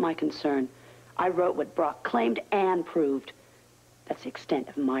 She's not my concern. I wrote what Brock claimed and proved. That's the extent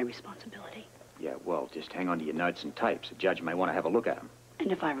of my responsibility. Yeah, well, just hang on to your notes and tapes. A judge may want to have a look at them.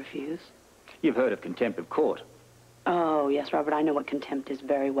 And if I refuse? You've heard of contempt of court. Oh, yes, Robert, I know what contempt is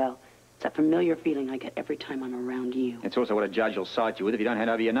very well. It's that familiar feeling I get every time I'm around you. It's also what a judge will cite you with if you don't hand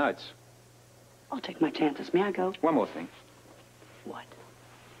over your notes. I'll take my chances. May I go? One more thing. What?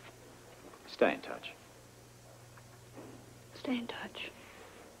 Stay in touch. Stay in touch.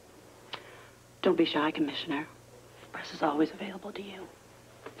 Don't be shy, Commissioner. Press is always available to you.